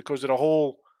Burns because of the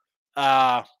whole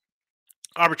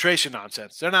arbitration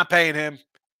nonsense. They're not paying him.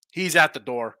 He's out the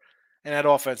door. And that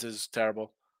offense is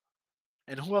terrible.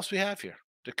 And who else we have here?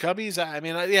 The Cubbies. I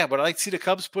mean, yeah, but I like to see the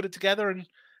Cubs put it together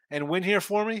and win here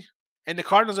for me. And the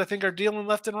Cardinals, I think, are dealing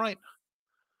left and right.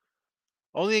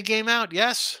 Only a game out,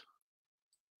 yes.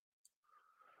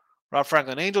 Rob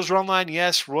Franklin, Angels run line,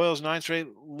 yes. Royals 9 straight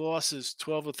losses,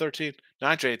 12-13.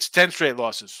 9 straight, it's 10 straight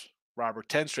losses. Robert,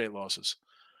 10 straight losses.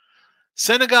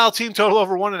 Senegal team total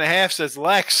over 1.5, says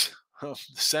Lex. Oh,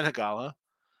 Senegal, huh?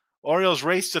 Orioles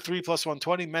race to 3 plus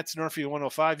 120. Mets Murphy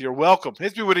 105. You're welcome.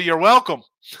 Hit me with a you're welcome.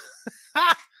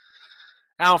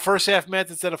 Alan, first half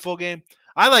Mets instead of full game.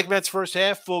 I like Mets first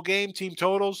half, full game, team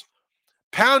totals.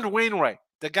 Pound Wainwright.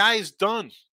 The guy is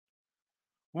done.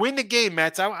 Win the game,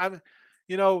 Mets.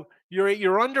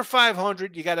 You're under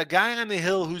 500. You got a guy on the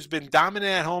hill who's been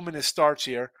dominant at home in his starts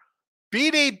here.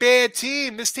 Beat a bad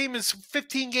team. This team is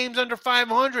 15 games under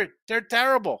 500. They're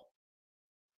terrible.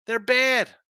 They're bad.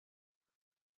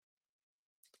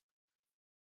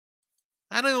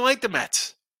 I don't even like the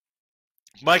Mets.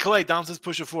 Michael A. Donaldson's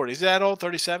pushing 40. Is that old?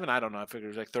 37? I don't know. I figured it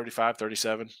was like 35,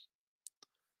 37.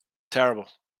 Terrible.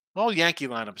 The whole Yankee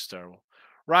lineup is terrible.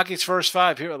 Rockies first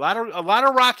 5 here. A lot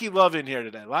of Rocky love in here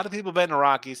today. A lot of people betting the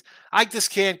Rockies. I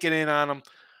just can't get in on them.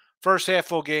 First half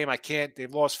full game, I can't.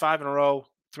 They've lost 5 in a row.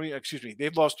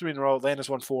 They've lost 3 in a row. Atlanta's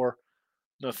won 4.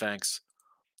 No thanks.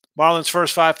 Marlins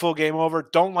first 5 full game over.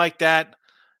 Don't like that.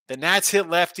 The Nats hit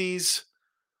lefties.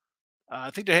 I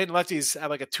think they're hitting lefties at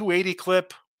like a 280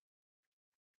 clip.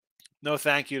 No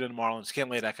thank you to the Marlins. Can't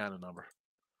lay that kind of number.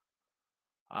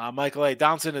 Michael A.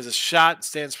 Donaldson is a shot.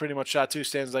 Stands pretty much shot too.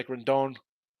 Stands like Rendon.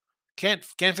 Can't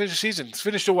finish the season. It's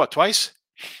finished it what, twice?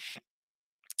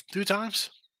 2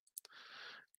 times?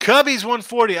 Cubbies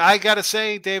 140. I got to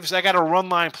say, Davis, I got a run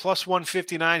line plus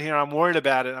 159 here. I'm worried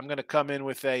about it. I'm going to come in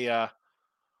with I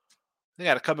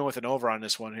got to come in with an over on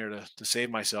this one here to save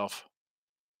myself.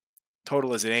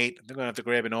 Total is an 8. They're going to have to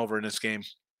grab an over in this game.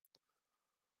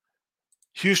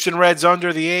 Houston Reds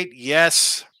under the 8.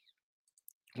 Yes.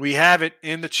 We have it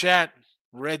in the chat.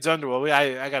 Reds under. Well,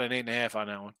 I got an 8.5 on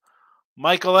that one.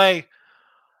 Michael A.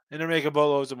 And they're making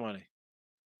boatloads of money.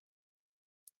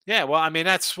 Yeah, well, I mean,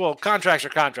 contracts are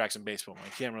contracts in baseball.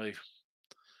 You can't really.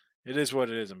 It is what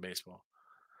it is in baseball.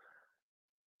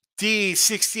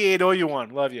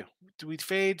 D6801, love you. Do we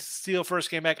fade Steele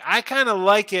first game back? I kind of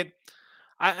like it.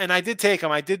 I did take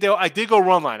him. I did go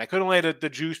run line. I couldn't lay the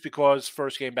juice because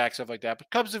first game back, stuff like that. But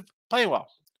Cubs are playing well.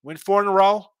 Win 4 in a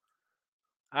row.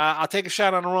 I'll take a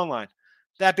shot on the run line.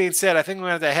 That being said, I think we're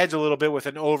going to have to hedge a little bit with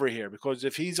an over here because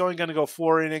if he's only going to go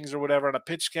 4 innings or whatever on a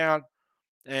pitch count,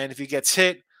 and if he gets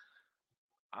hit,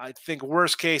 I think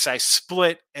worst case I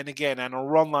split. And again, on a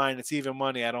run line, it's even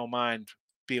money. I don't mind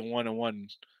being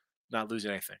 1-1, not losing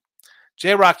anything.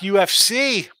 J-Rock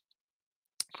UFC.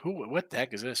 What the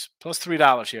heck is this? Plus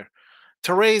 $3 here.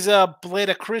 Teresa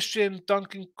Bleda Christian,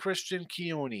 Duncan Christian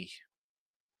Keone.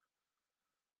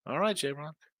 All right,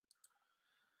 J-Rock.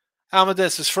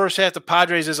 Almadeus, his first half, the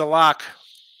Padres is a lock.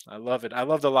 I love it. I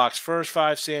love the locks. First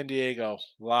 5, San Diego.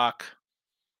 Lock.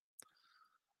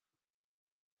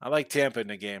 I like Tampa in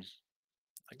the game.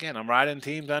 Again, I'm riding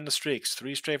teams on the streaks.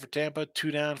 3 straight for Tampa,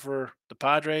 2 down for the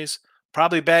Padres.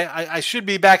 Probably back. I should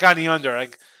be back on the under. I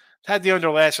had the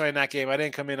under last night in that game. I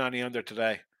didn't come in on the under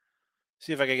today.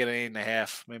 See if I can get an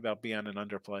 8.5. Maybe I'll be on an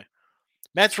underplay.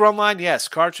 Mets run line, yes.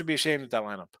 Cards should be ashamed of that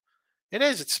lineup. It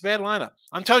is. It's a bad lineup.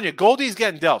 I'm telling you, Goldie's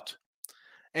getting dealt.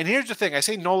 And here's the thing. I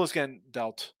say Nola's getting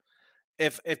dealt.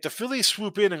 If the Phillies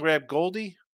swoop in and grab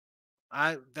Goldie,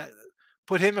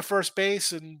 put him at first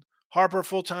base and Harper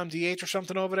full-time DH or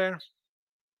something over there.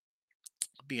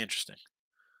 It'd be interesting.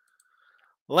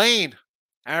 Lane,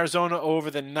 Arizona over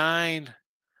the 9.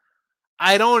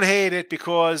 I don't hate it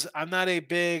because I'm not a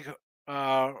big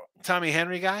Tommy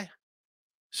Henry guy.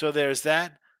 So there's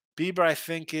that. Bieber, I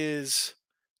think, is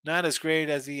not as great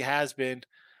as he has been.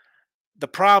 The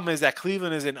problem is that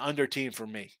Cleveland is an under team for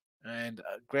me. And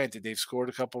granted, they've scored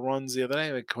a couple runs the other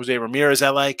day. Like Jose Ramirez, I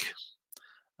like.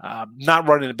 Not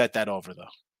running to bet that over, though.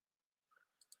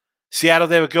 Seattle,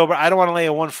 David Gilbert. I don't want to lay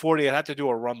a 140. I'd have to do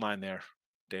a run line there,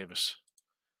 Davis.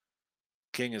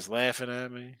 King is laughing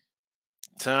at me.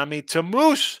 Tommy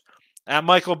Tamoose at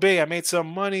Michael B. I made some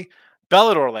money.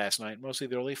 Bellator last night, mostly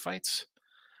the early fights.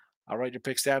 I'll write your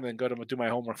picks down and then go to do my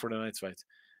homework for tonight's fights.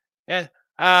 Yeah,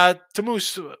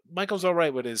 Tamoose, Michael's all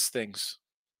right with his things.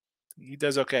 He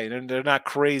does okay. They're not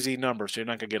crazy numbers, so you're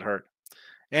not going to get hurt.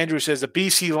 Andrew says the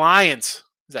BC Lions.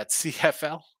 Is that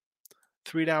CFL?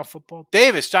 3 down football.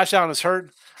 Davis, Josh Allen is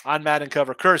hurt on Madden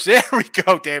cover. Curse. There we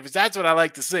go, Davis. That's what I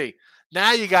like to see.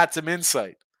 Now you got some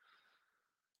insight.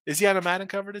 Is he on a Madden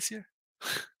cover this year?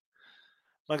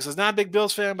 Michael says, not a big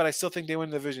Bills fan, but I still think they win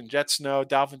the division. Jets, no.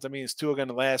 Dolphins, I mean, is Tua going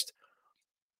to last?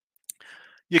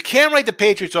 You can't write the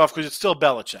Patriots off because it's still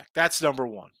Belichick. That's number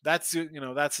one. That's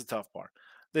that's the tough part.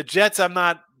 The Jets, I'm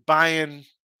not buying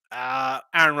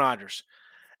Aaron Rodgers.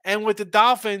 And with the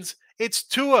Dolphins, it's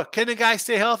Tua. Can the guy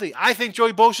stay healthy? I think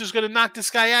Joey Bosa is going to knock this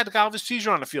guy out. Out of his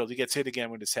seizure on the field. He gets hit again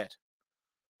with his head.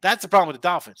 That's the problem with the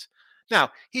Dolphins.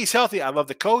 Now, he's healthy. I love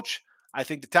the coach. I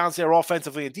think the talents there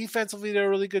offensively and defensively, they're a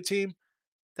really good team.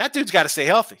 That dude's got to stay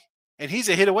healthy. And he's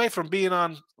a hit away from being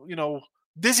on,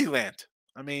 Disneyland.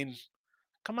 I mean,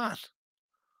 come on.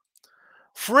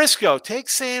 Frisco, take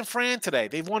San Fran today.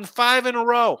 They've won 5 in a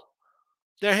row.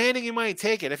 They're handing you money.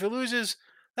 Take it. If it loses,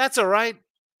 that's all right.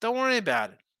 Don't worry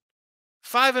about it.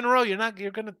 5 in a row.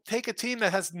 You're going to take a team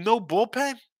that has no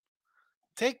bullpen?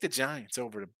 Take the Giants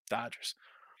over the Dodgers.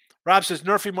 Rob says,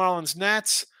 Nerfy Marlins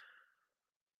Nats.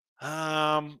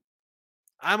 I'm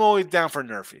always down for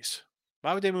Nerfies.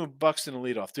 Why would they move Buxton to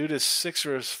leadoff? Dude is 6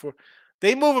 or 4.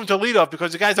 They move him to leadoff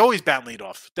because the guy's always batting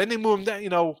leadoff. Then they move him down,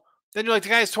 then you're like, the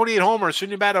guy has 28 homers.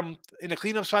 Shouldn't you bat him in a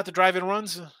cleanup spot to drive in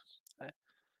runs?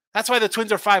 That's why the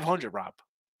Twins are 500, Rob,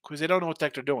 because they don't know what the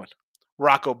heck they're doing.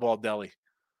 Rocco Baldelli.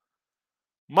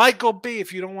 Michael B.,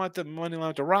 if you don't want the money line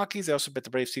with the Rockies, I also bet the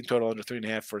Braves team total under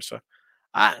 3.5 for so.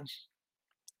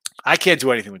 I can't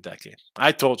do anything with that game.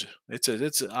 I told you.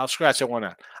 I'll scratch that one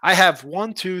out. I have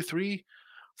 1, 2, 3,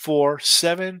 4,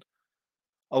 7,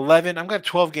 11. I'm going to have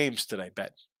 12 games today,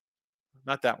 bet.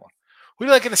 Not that one. Who do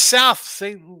you like in the South?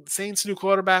 Saints new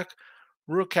quarterback.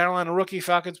 Carolina rookie.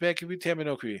 Falcons back. Tampa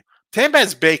no QB. Tampa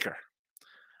has Baker.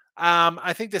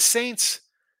 I think the Saints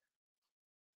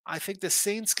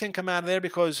can come out of there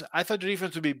because I thought the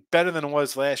defense would be better than it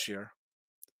was last year.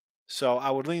 So I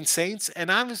would lean Saints. And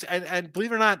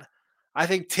believe it or not, I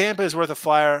think Tampa is worth a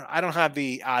flyer. I don't have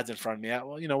the odds in front of me.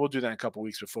 Well, we'll do that in a couple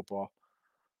weeks with football.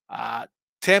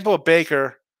 Tampa with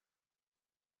Baker,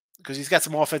 because he's got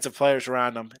some offensive players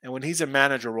around him. And when he's in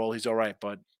manager role, he's all right.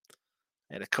 But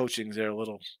the coaching's there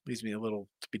leaves me a little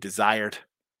to be desired.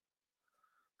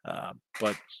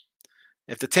 But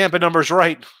if the Tampa number's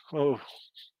right,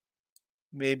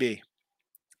 maybe.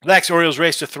 Lex, Orioles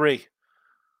race to 3.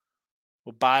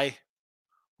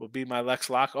 Will be my Lex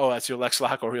lock. Oh, that's your Lex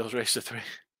lock. Orioles race to 3.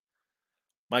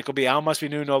 Michael B. Al must be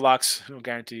new. No locks. No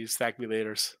guarantees. Thank me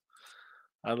laters.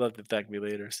 I love the thank me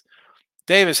laters.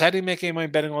 Davis, how do you make any money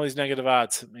betting all these negative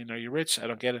odds? I mean, are you rich? I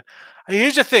don't get it.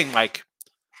 Here's the thing, Mike,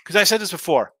 because I said this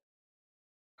before.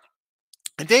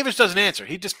 And Davis doesn't answer.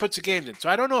 He just puts the games in. So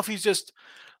I don't know if he's just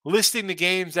listing the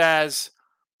games as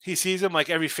he sees them, like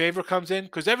every favorite comes in,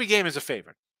 because every game is a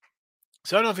favorite.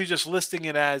 So I don't know if he's just listing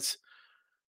it as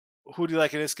who do you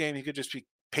like in this game. He could just be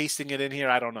pasting it in here.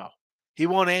 I don't know. He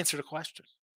won't answer the question.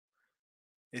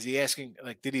 Is he asking,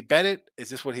 did he bet it? Is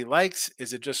this what he likes?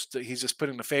 Is it just he's just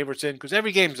putting the favorites in? Because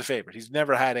every game is a favorite. He's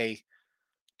never had a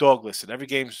dog listed. Every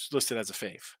game's listed as a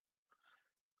fave.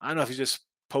 I don't know if he's just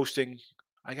posting.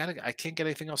 I can't get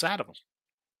anything else out of him.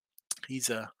 He's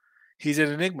an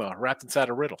enigma wrapped inside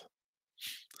a riddle.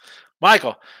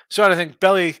 Michael, so I think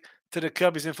Belly to the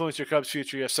Cubbies influence your Cubs'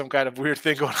 future. You have some kind of weird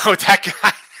thing going on with that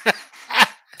guy.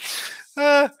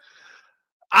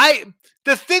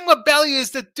 The thing with Belly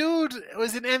is the dude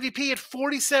was an MVP at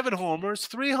 47 homers,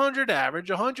 300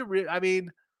 average, 100. I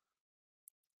mean,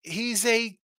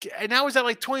 and now he's at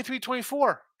like 23,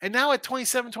 24. And now at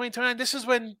 27, 29, this is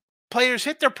when players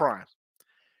hit their prime.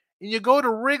 And you go to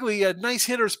Wrigley, a nice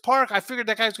hitter's park, I figured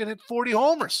that guy was going to hit 40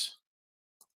 homers.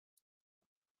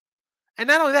 And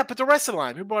not only that, but the rest of the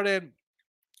line.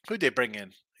 Who'd they bring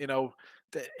in?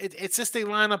 It's just a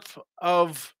lineup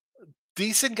of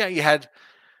decent guys. You had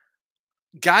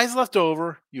guys left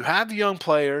over. You have young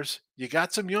players. You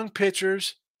got some young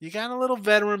pitchers. You got a little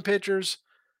veteran pitchers.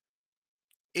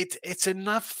 It's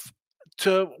enough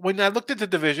to, when I looked at the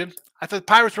division, I thought the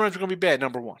Pirates runs were going to be bad,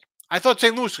 number one. I thought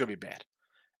St. Louis was going to be bad.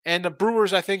 And the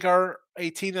Brewers, I think, are a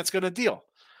team that's going to deal.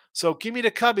 So give me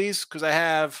the Cubbies because I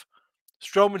have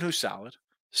Stroman, who's solid.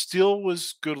 Steele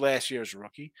was good last year as a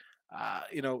rookie.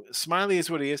 Smiley is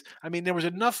what he is. I mean, there was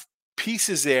enough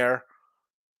pieces there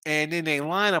and in a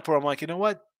lineup where I'm like, you know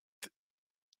what?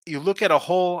 You look at a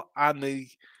hole on the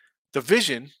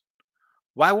division,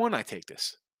 why wouldn't I take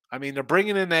this? I mean, they're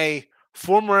bringing in a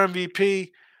former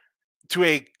MVP to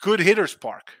a good hitter's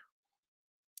park.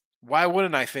 Why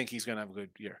wouldn't I think he's going to have a good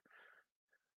year?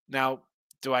 Now,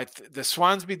 the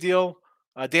Swansby deal,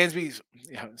 Dansby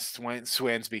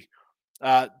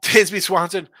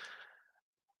Swanson,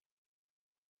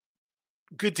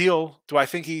 good deal. Do I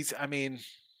think he hasn't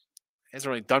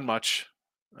really done much.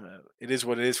 It is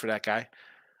what it is for that guy.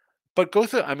 But go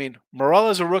through,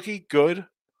 Morella's a rookie, good.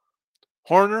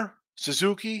 Horner,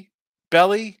 Suzuki,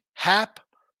 Belly, Happ,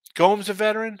 Gomes a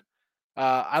veteran.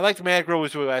 I liked Magro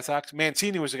was with the White Sox.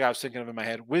 Mancini was the guy I was thinking of in my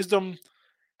head. Wisdom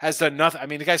has done nothing. I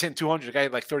mean, the guy's hitting 200. The guy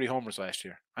had like 30 homers last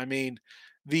year. I mean,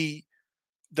 the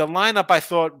lineup I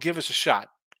thought give us a shot.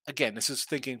 Again, this is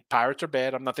thinking Pirates are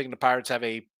bad. I'm not thinking the Pirates have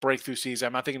a breakthrough season.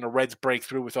 I'm not thinking the Reds break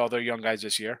through with all their young guys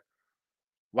this year.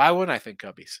 Why wouldn't I think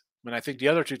Cubbies? When I think the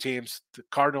other two teams, the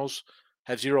Cardinals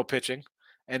have zero pitching,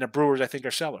 and the Brewers, I think,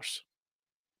 are sellers.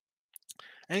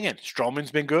 And again,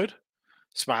 Stroman's been good.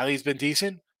 Smiley's been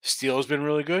decent. Steele's been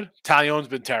really good. Talion's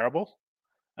been terrible.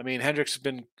 I mean, Hendricks has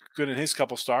been good in his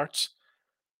couple starts.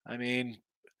 I mean,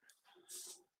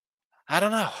 I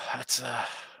don't know. That's I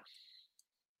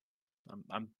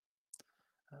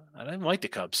didn't like the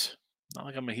Cubs. Not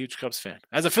like I'm a huge Cubs fan.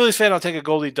 As a Phillies fan, I'll take a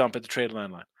goalie dump at the trade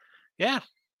line. Yeah.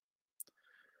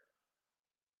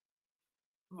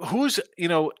 Who's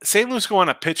St. Louis going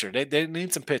on a pitcher? They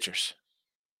need some pitchers.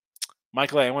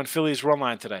 Michael A. I went Phillies run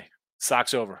line today.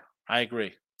 Sox over. I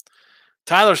agree.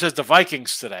 Tyler says the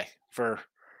Vikings today for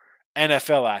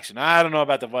NFL action. I don't know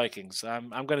about the Vikings.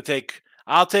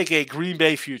 I'll take a Green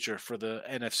Bay future for the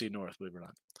NFC North, believe it or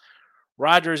not.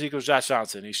 Rodgers equals Josh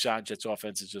Johnson. He's shot. Jets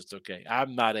offense is just okay.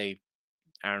 I'm not a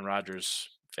Aaron Rodgers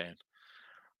fan.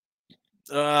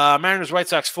 Mariners White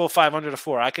Sox full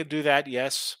 500-4. I could do that.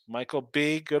 Yes. Michael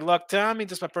B. Good luck, Tommy.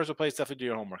 Just my personal play stuff to do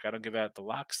your homework. I don't give out the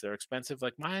locks. They're expensive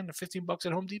like mine. They're $15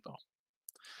 at Home Depot.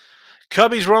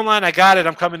 Cubbies run line. I got it.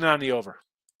 I'm coming in on the over.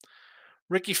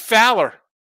 Ricky Fowler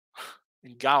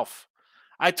in golf.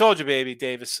 I told you, baby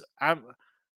Davis. I'm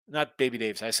not baby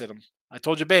Davis. I said I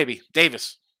told you, baby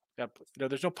Davis.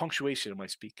 There's no punctuation in my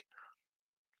speak.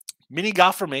 Mini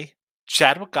golf for me.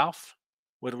 Chadwick golf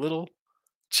with a little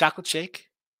chocolate shake,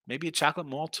 maybe a chocolate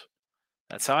malt.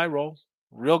 That's how I roll.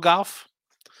 Real golf,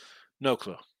 no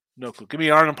clue. No clue. Give me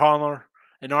Arnold Palmer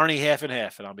and Arnie half and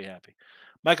half, and I'll be happy.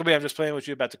 Michael B., I'm just playing with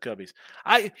you about the Cubbies.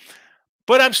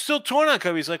 But I'm still torn on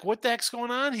Cubbies. Like, what the heck's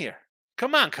going on here?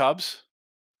 Come on, Cubs.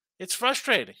 It's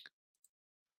frustrating.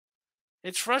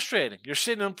 It's frustrating. You're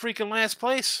sitting in freaking last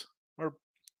place. You're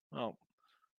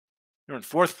in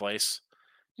fourth place.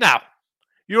 Now,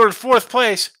 you're in fourth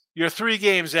place. You're 3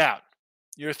 games out.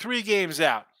 You're 3 games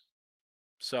out.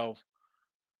 So,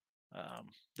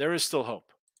 there is still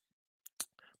hope.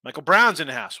 Michael Brown's in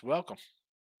the house. Welcome.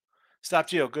 Stop,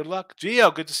 Gio. Good luck.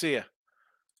 Gio, good to see you. I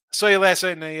saw you last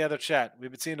night in the other chat.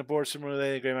 We've been seeing the board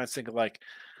similarly. Great minds think alike.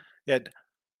 Yeah,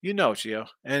 Gio.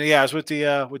 And yeah, I was with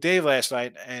Dave last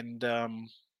night, and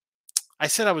I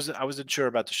said I was unsure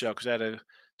about the show because I had to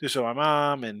do so with my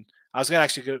mom, and I was gonna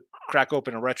actually crack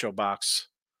open a retro box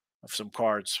of some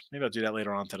cards. Maybe I'll do that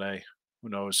later on today. Who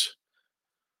knows?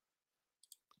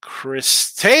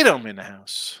 Chris Tatum in the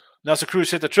house. Nelson Cruz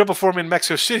hit the triple for me in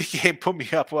Mexico City game. Put me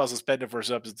up while suspended for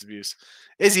substance abuse.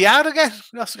 Is he out again?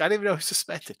 Nelson, I didn't even know he was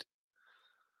suspended.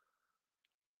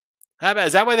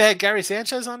 Is that why they had Gary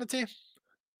Sanchez on the team?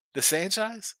 The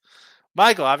Sanchez?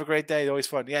 Michael, have a great day. Always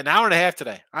fun. Yeah, an hour and a half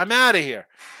today. I'm out of here.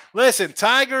 Listen,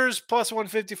 Tigers plus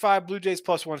 155, Blue Jays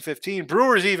plus 115,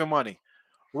 Brewers even money.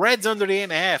 Reds under the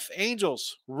 8.5.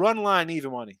 Angels, run line,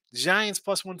 even money. Giants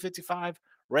plus 155.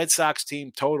 Red Sox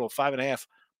team total, 5.5.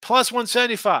 Plus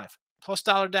 175. Plus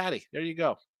Dollar Daddy. There you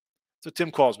go. That's what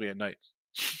Tim calls me at night.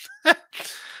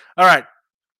 All right.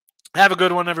 Have a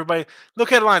good one, everybody.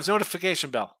 Look headlines, notification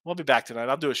bell. We'll be back tonight.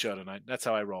 I'll do a show tonight. That's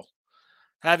how I roll.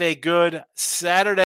 Have a good Saturday.